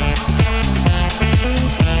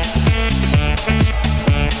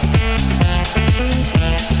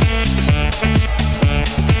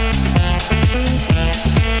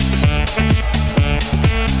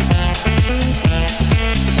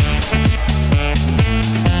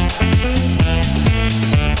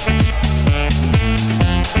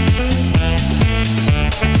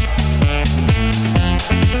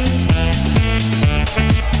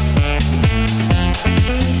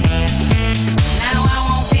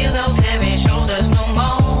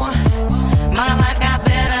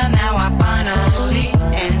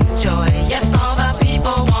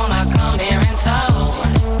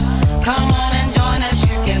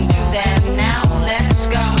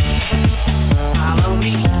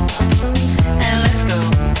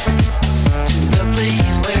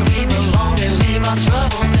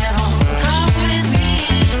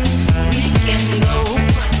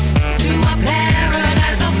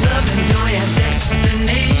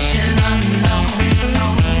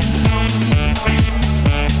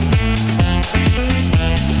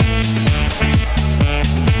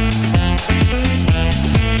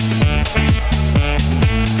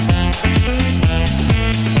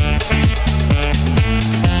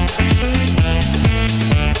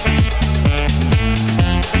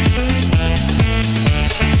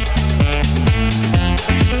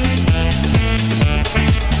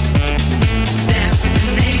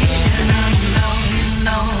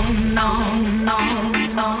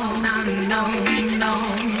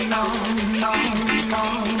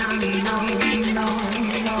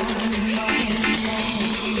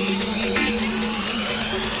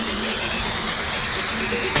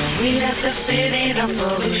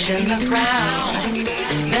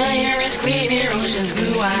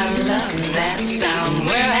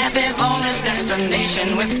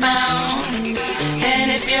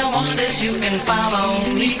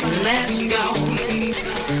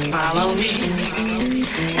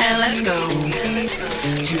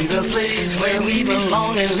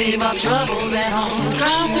 Troubles at home.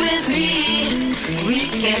 Come with me.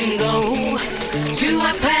 We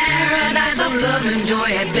of enjoy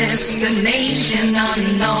a destination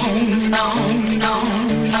unknown, known,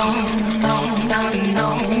 known, known, known,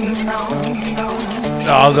 known, known, known.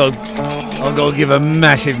 I'll go give a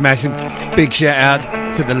massive big shout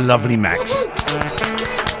out to the lovely Max.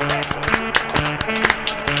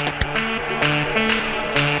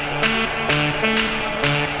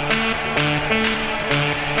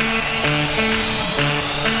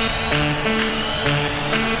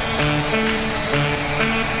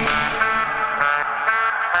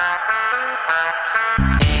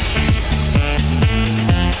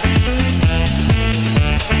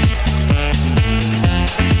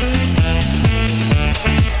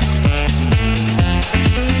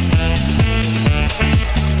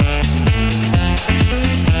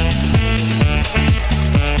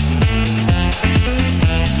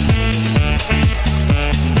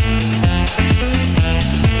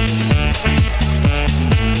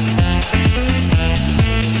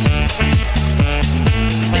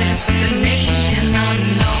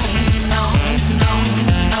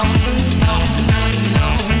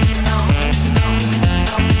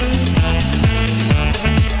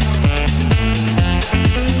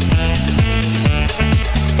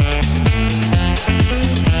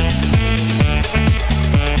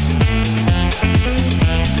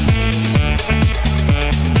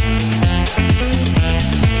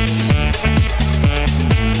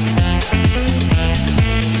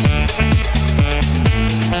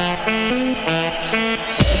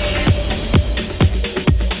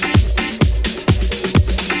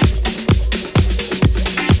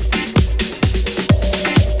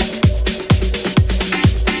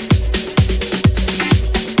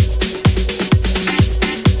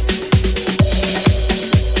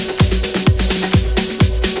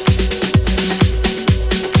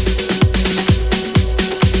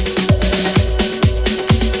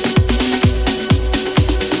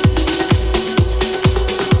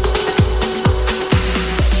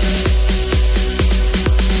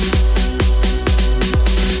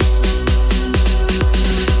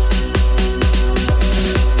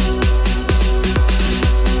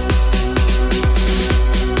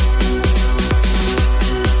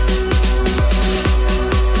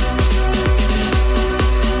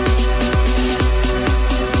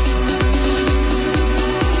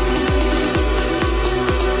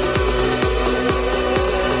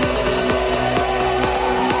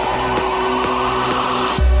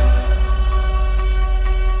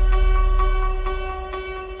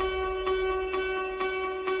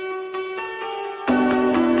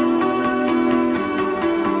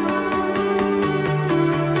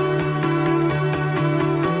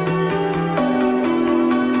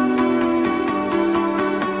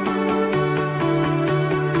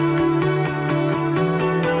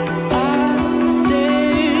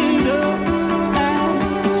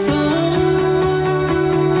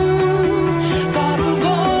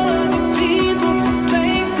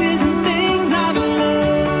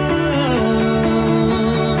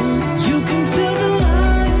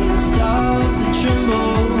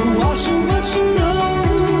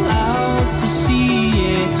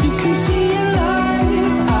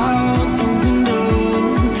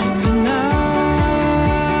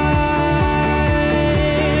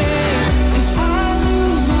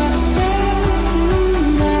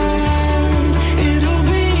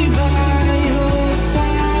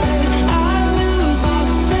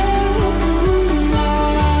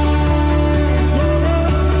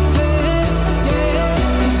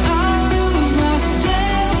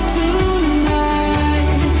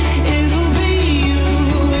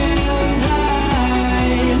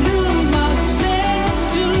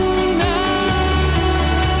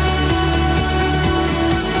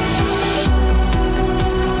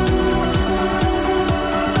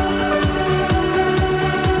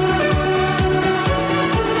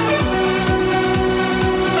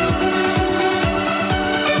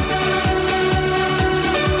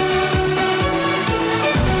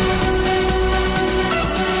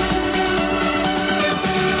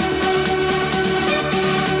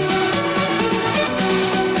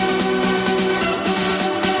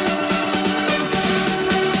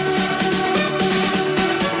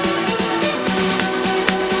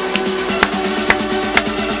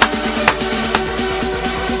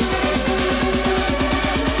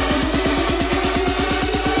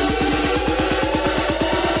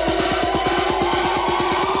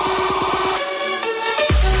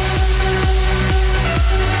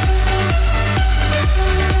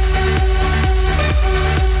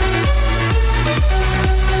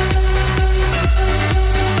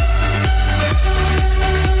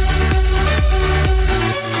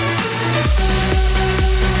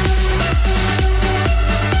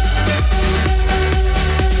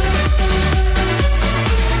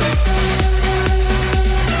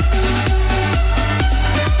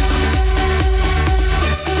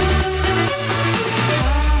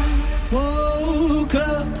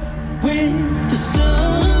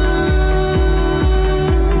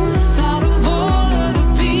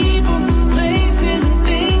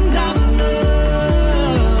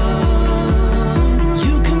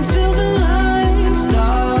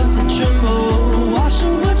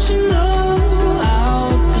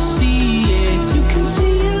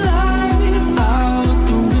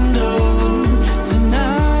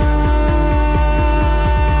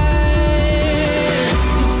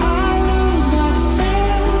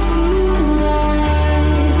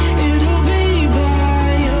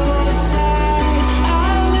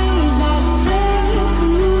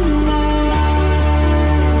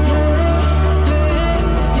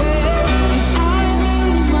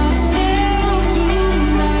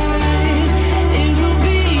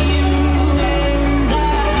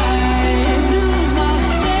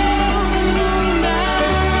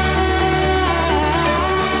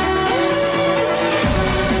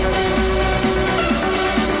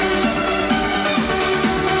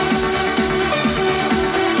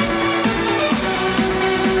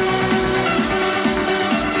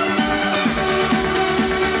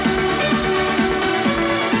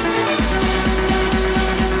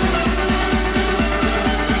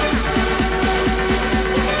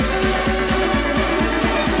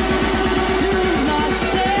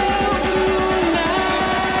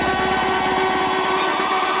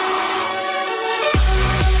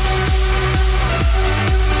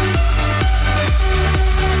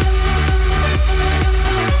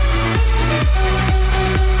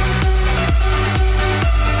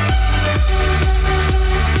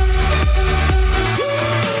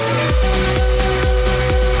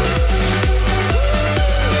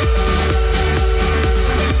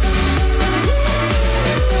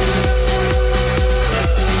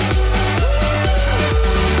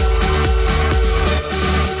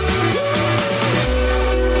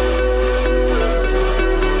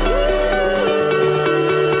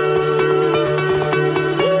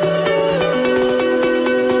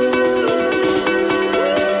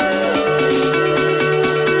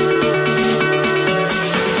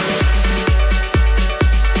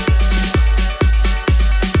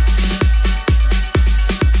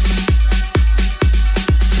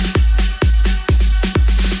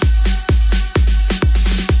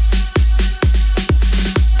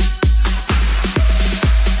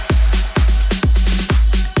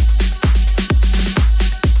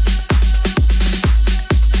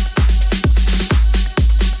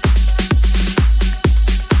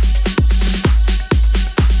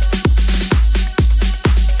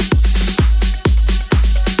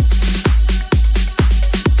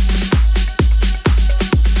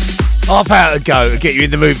 Half hour to go to get you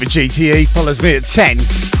in the mood for GTE. Follows me at 10.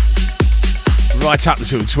 Right up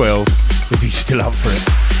until 12, if he's still up for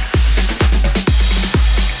it.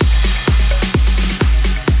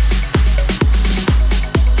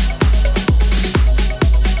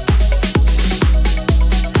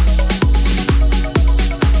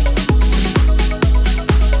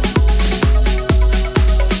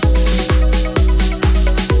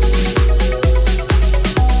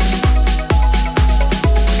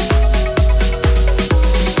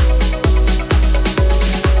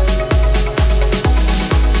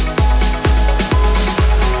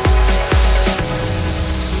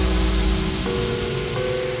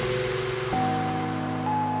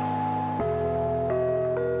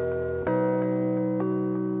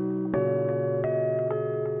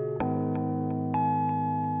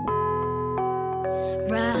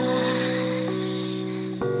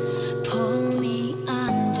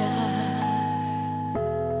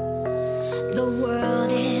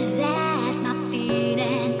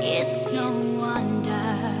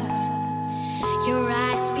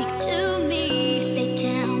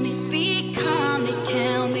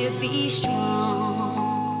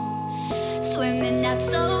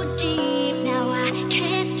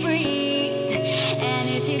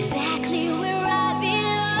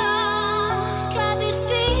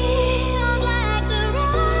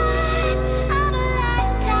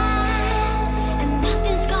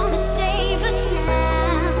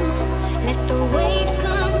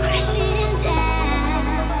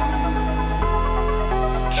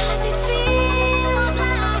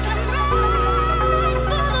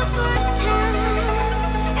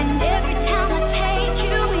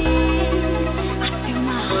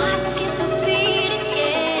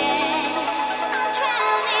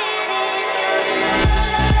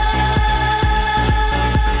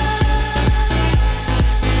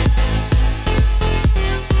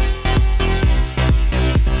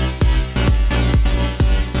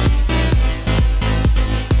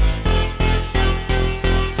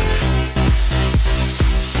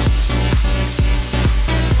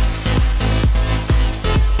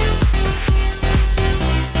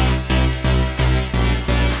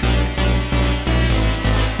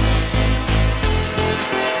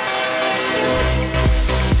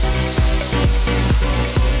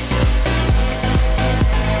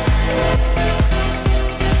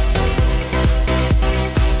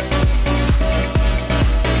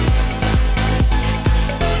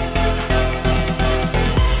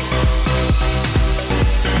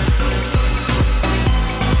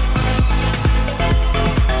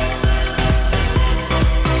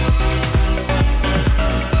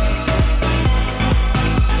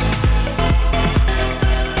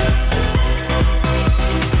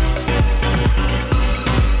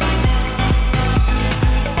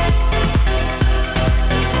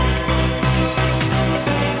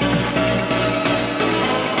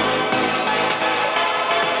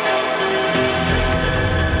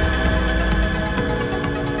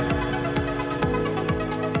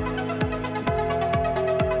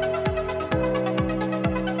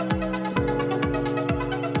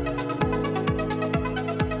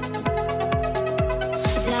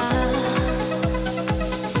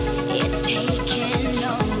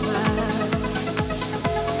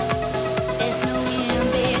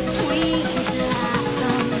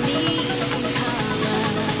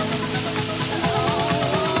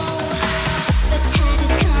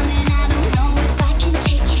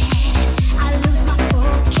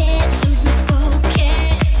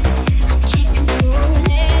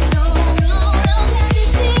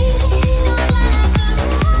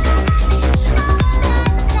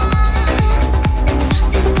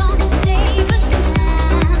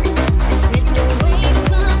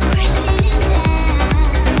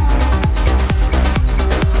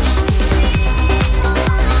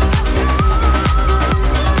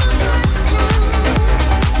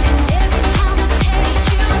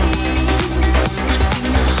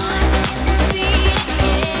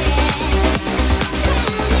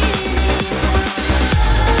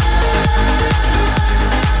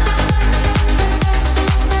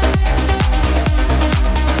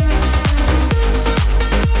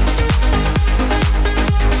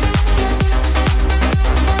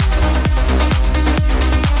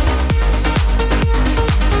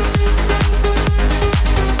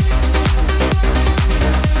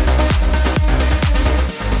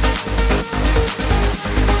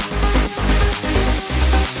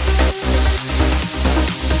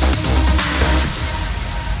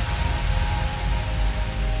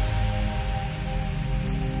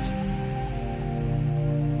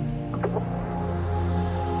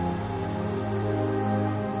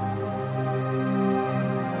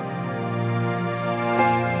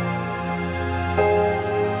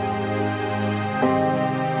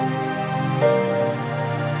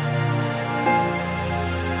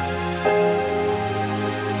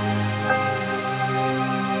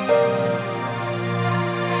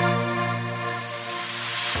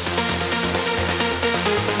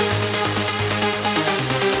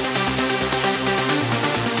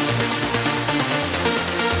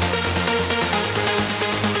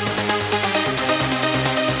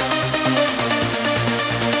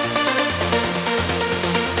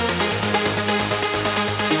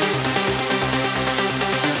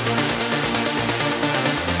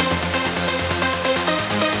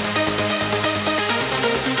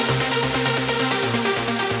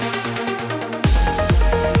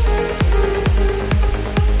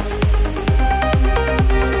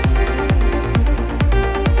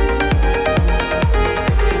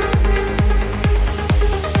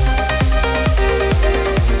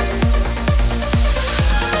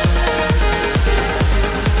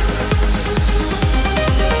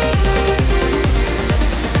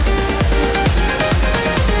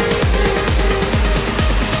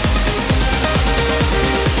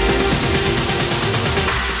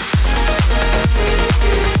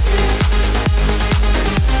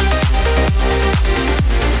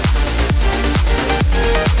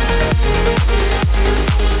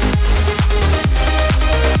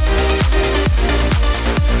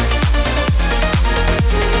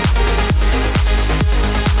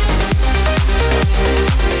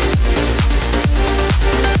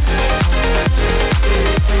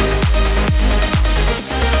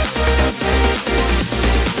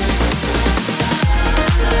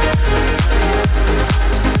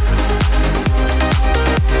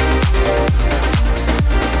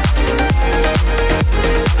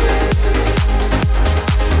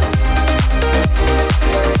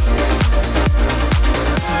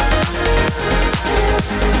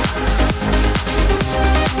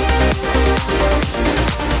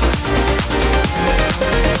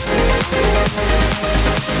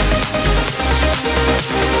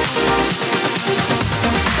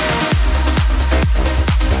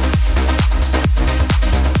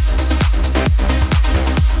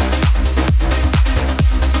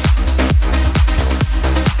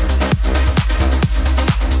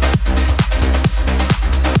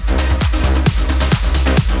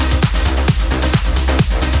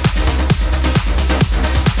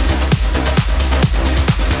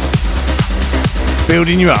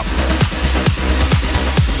 Building you up.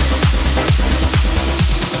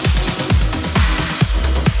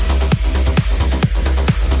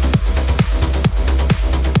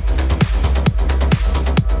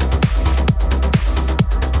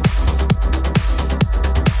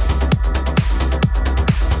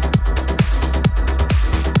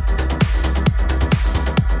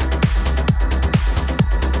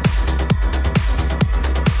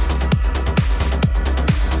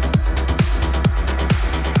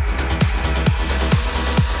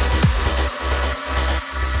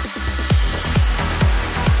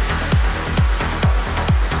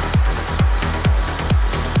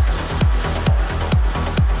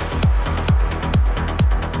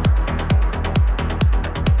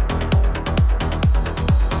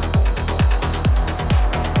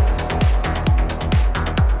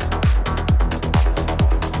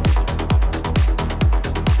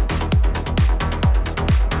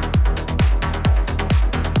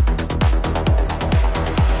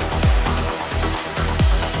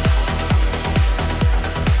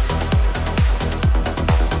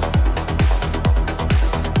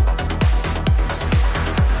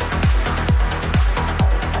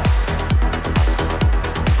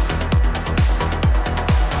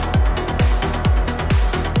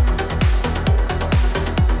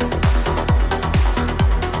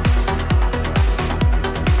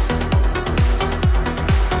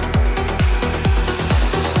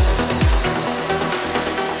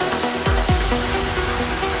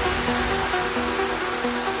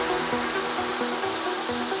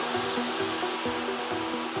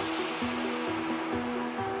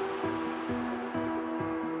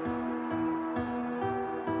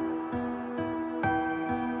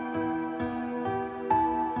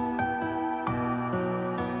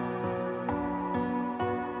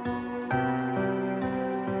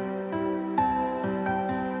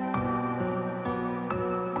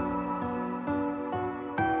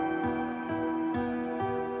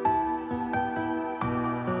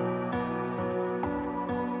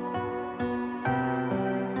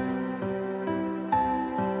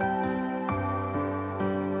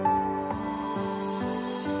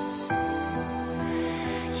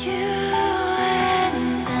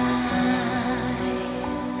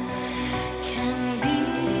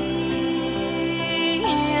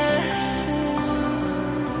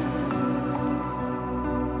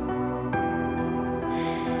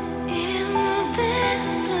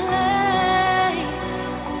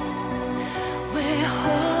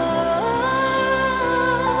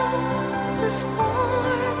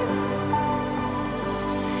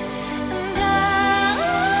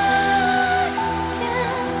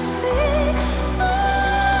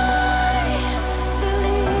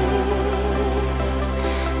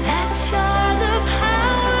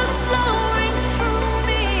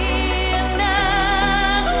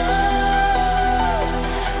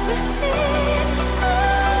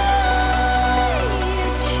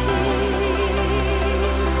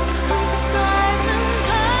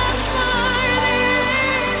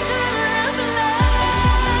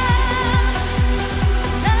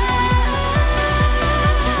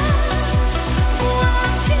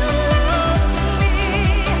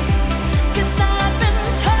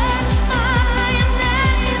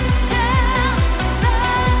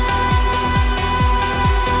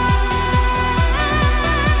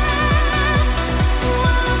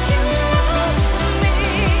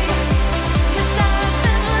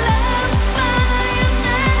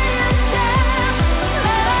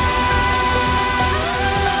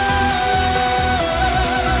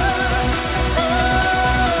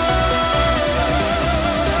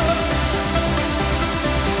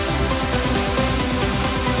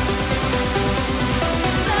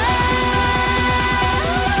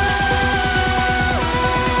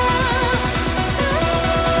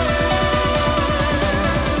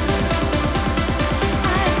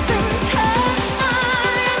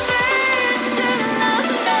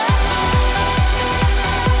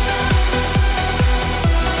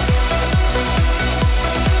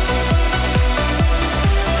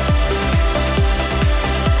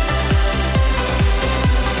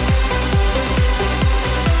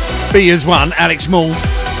 B as one, Alex Moore,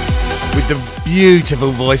 with the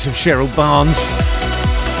beautiful voice of Cheryl Barnes.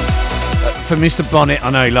 For Mr. Bonnet, I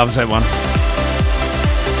know he loves that one.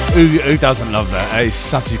 Who doesn't love that? It's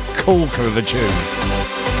such a corker of a tune.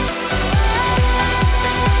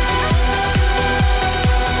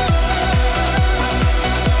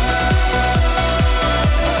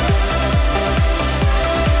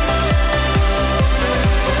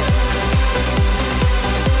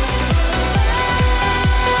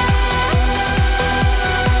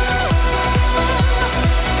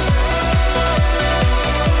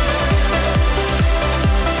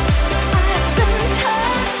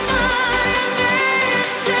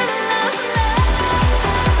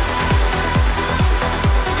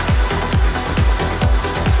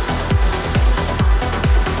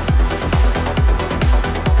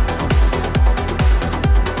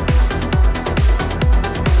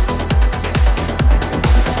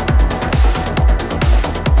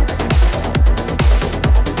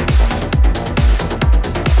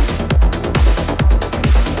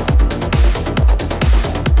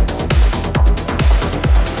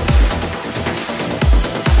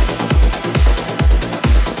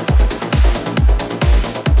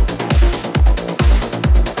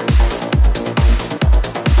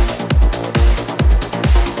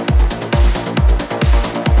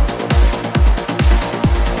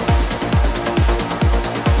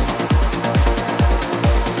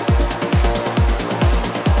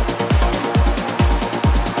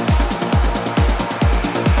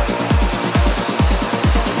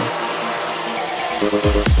 Hello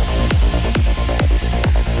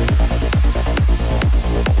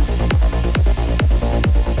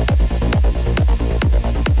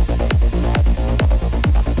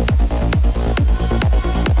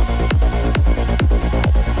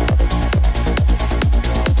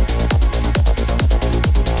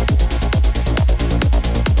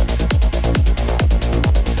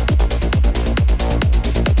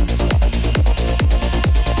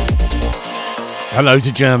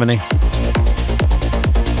to Germany.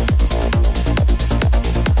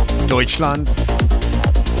 Deutschland.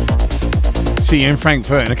 See you in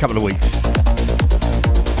Frankfurt in a couple of weeks.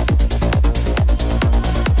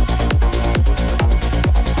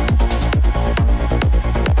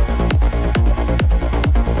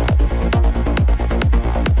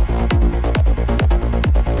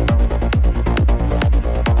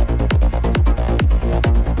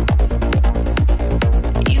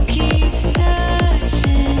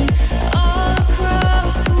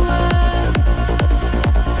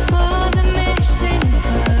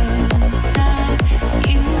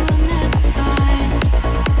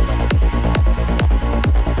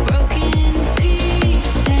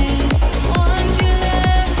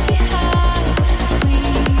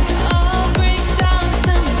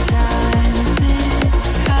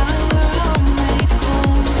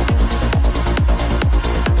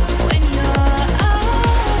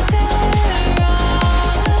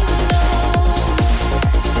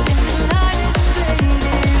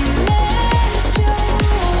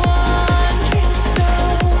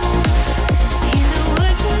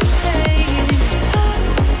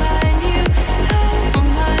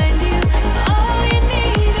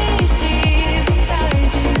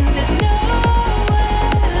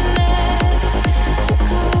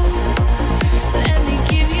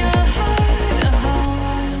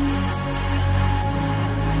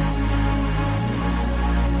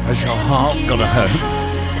 Has your heart got a home?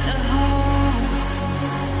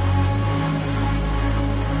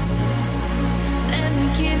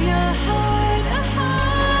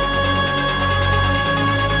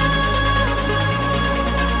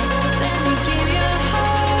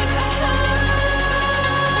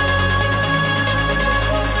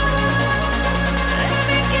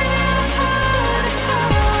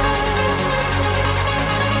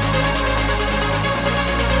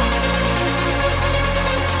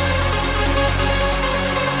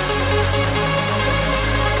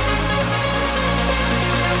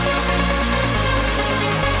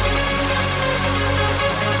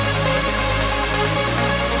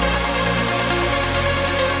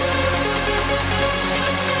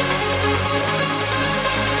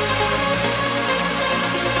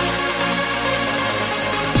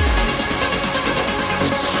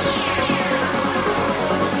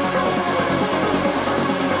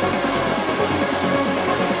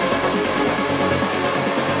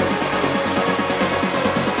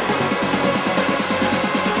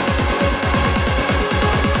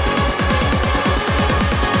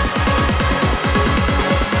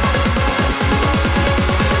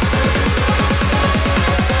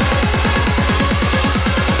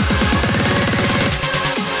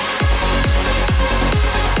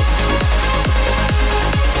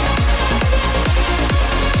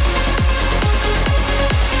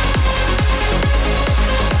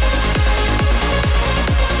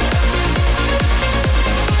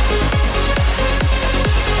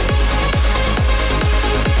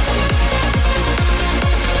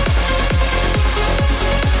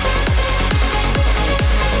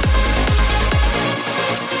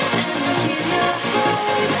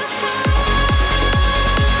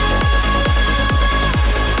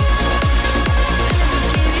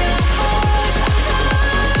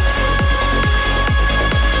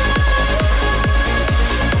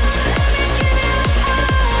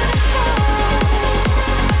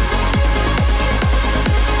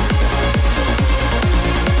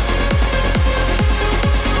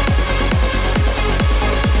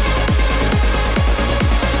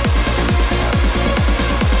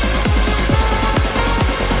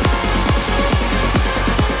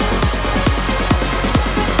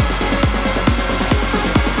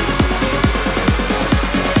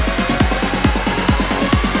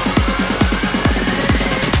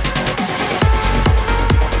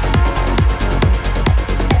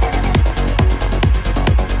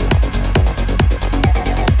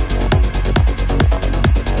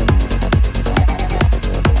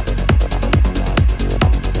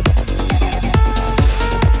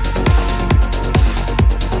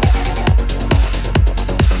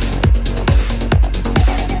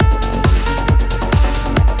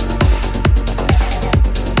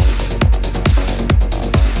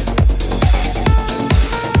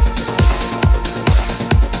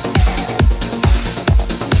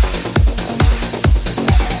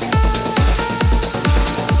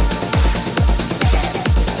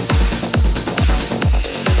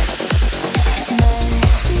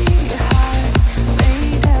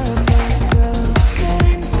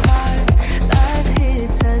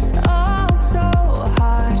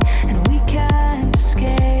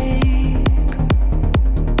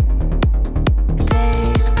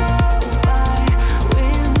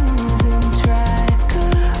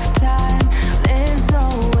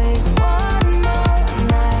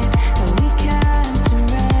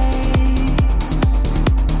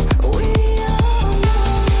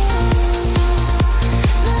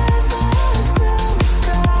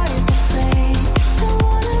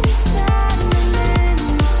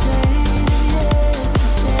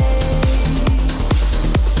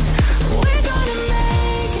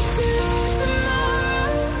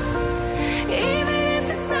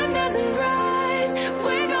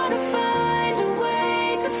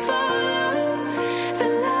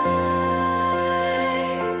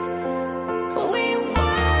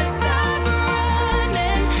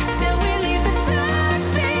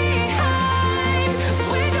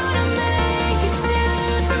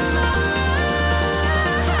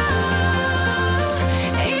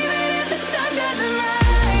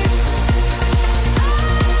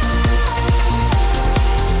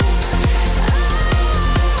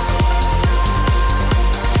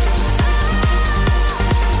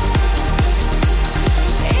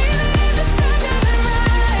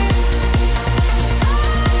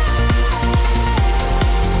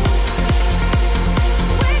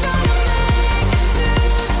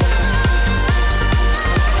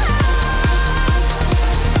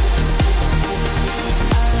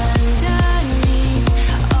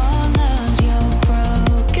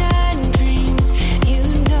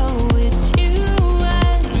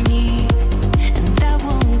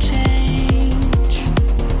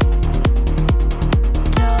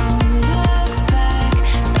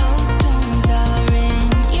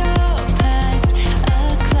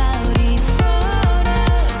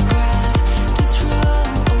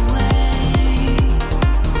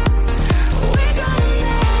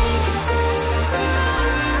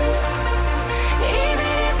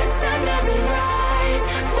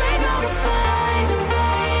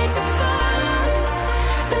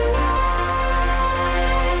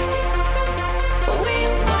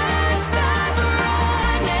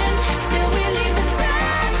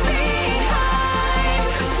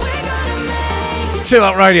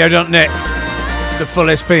 2upradio.net, the full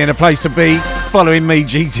SP and a place to be. Following me,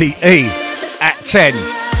 GTE, at 10.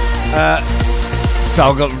 So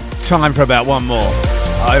I've got time for about one more.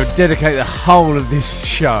 I would dedicate the whole of this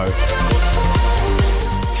show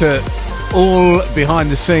to all behind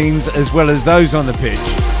the scenes as well as those on the pitch,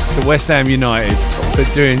 to West Ham United for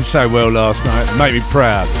doing so well last night. Make me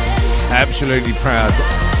proud, absolutely proud.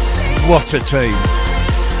 What a team.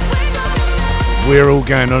 We're all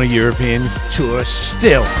going on a European tour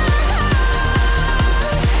still.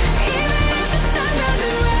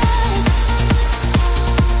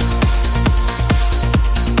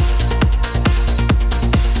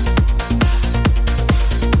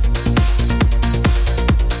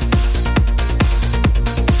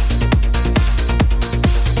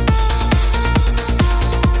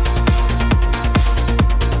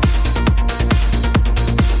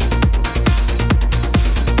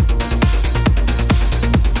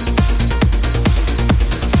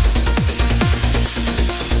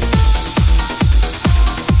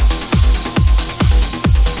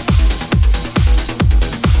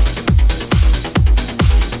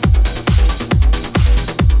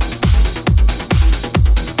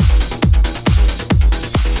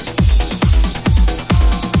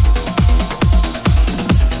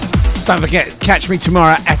 Don't forget, catch me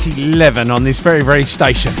tomorrow at 11 on this very, very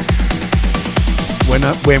station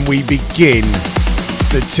when we begin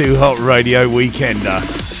the Too Hot Radio Weekender.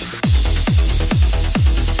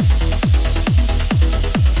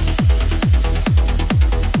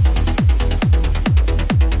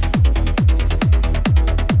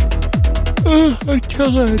 Oh, I'm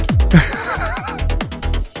tired.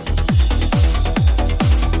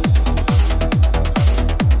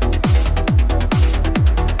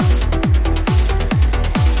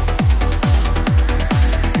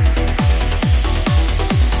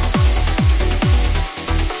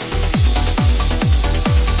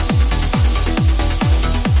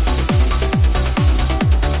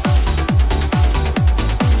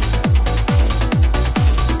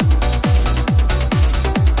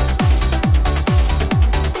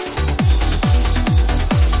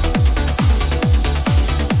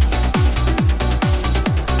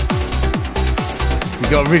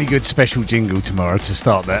 Got a really good special jingle tomorrow to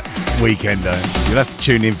start that weekender. You'll have to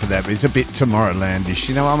tune in for that, but it's a bit Tomorrowlandish,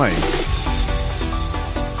 you know what I mean?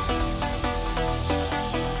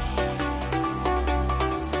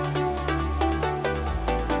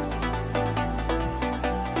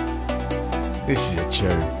 This is a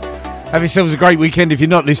tune. Have yourselves a great weekend. If you're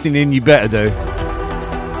not listening in, you better do.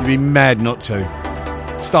 You'd be mad not to.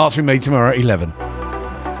 Starts with me tomorrow at 11.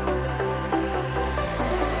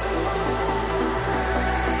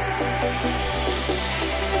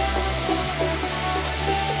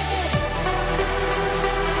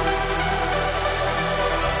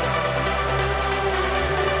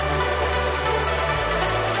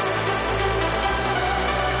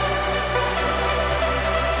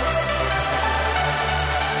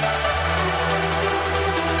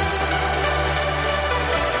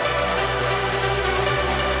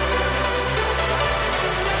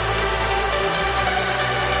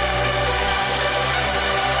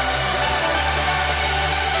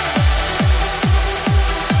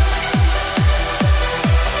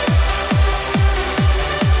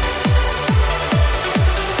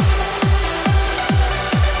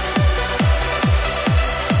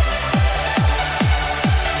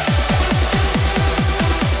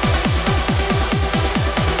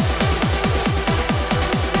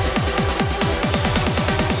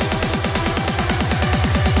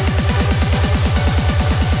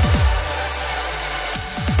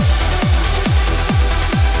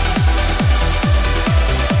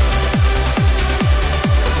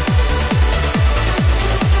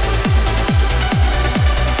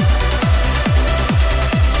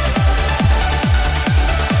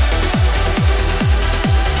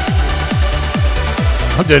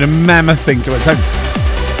 I'm doing a mammoth thing to it. So,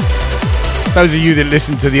 those of you that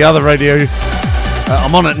listen to the other radio,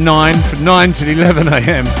 I'm on at 9, from 9 till 11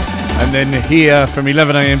 a.m. and then here from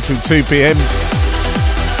 11 a.m. till 2 p.m.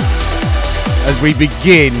 as we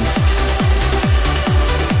begin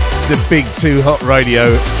the big Too Hot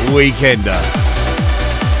Radio Weekender.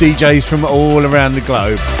 DJs from all around the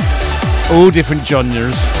globe, all different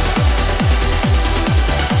genres,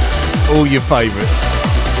 all your favourites.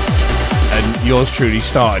 And yours truly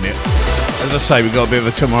starting it. As I say, we've got a bit of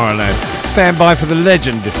a Tomorrowland. Stand by for the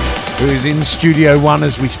legend who is in Studio 1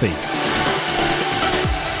 as we speak.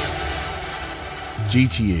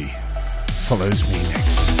 GTE follows me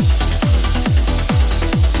next.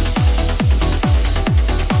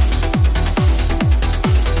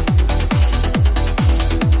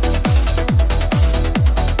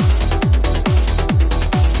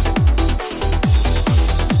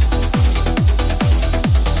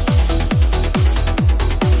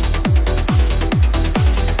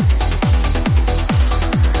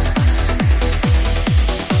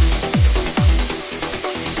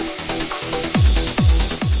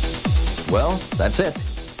 Well, that's it.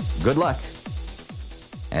 Good luck.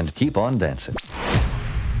 And keep on dancing.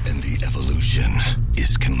 And the evolution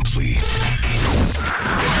is complete.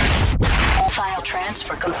 File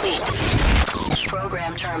transfer complete.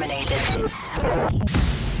 Program terminated.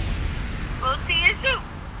 We'll see you soon.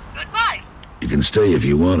 Goodbye. You can stay if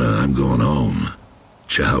you wanna. I'm going home.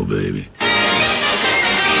 Ciao, baby.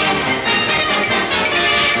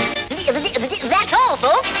 That's all,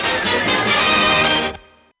 folks.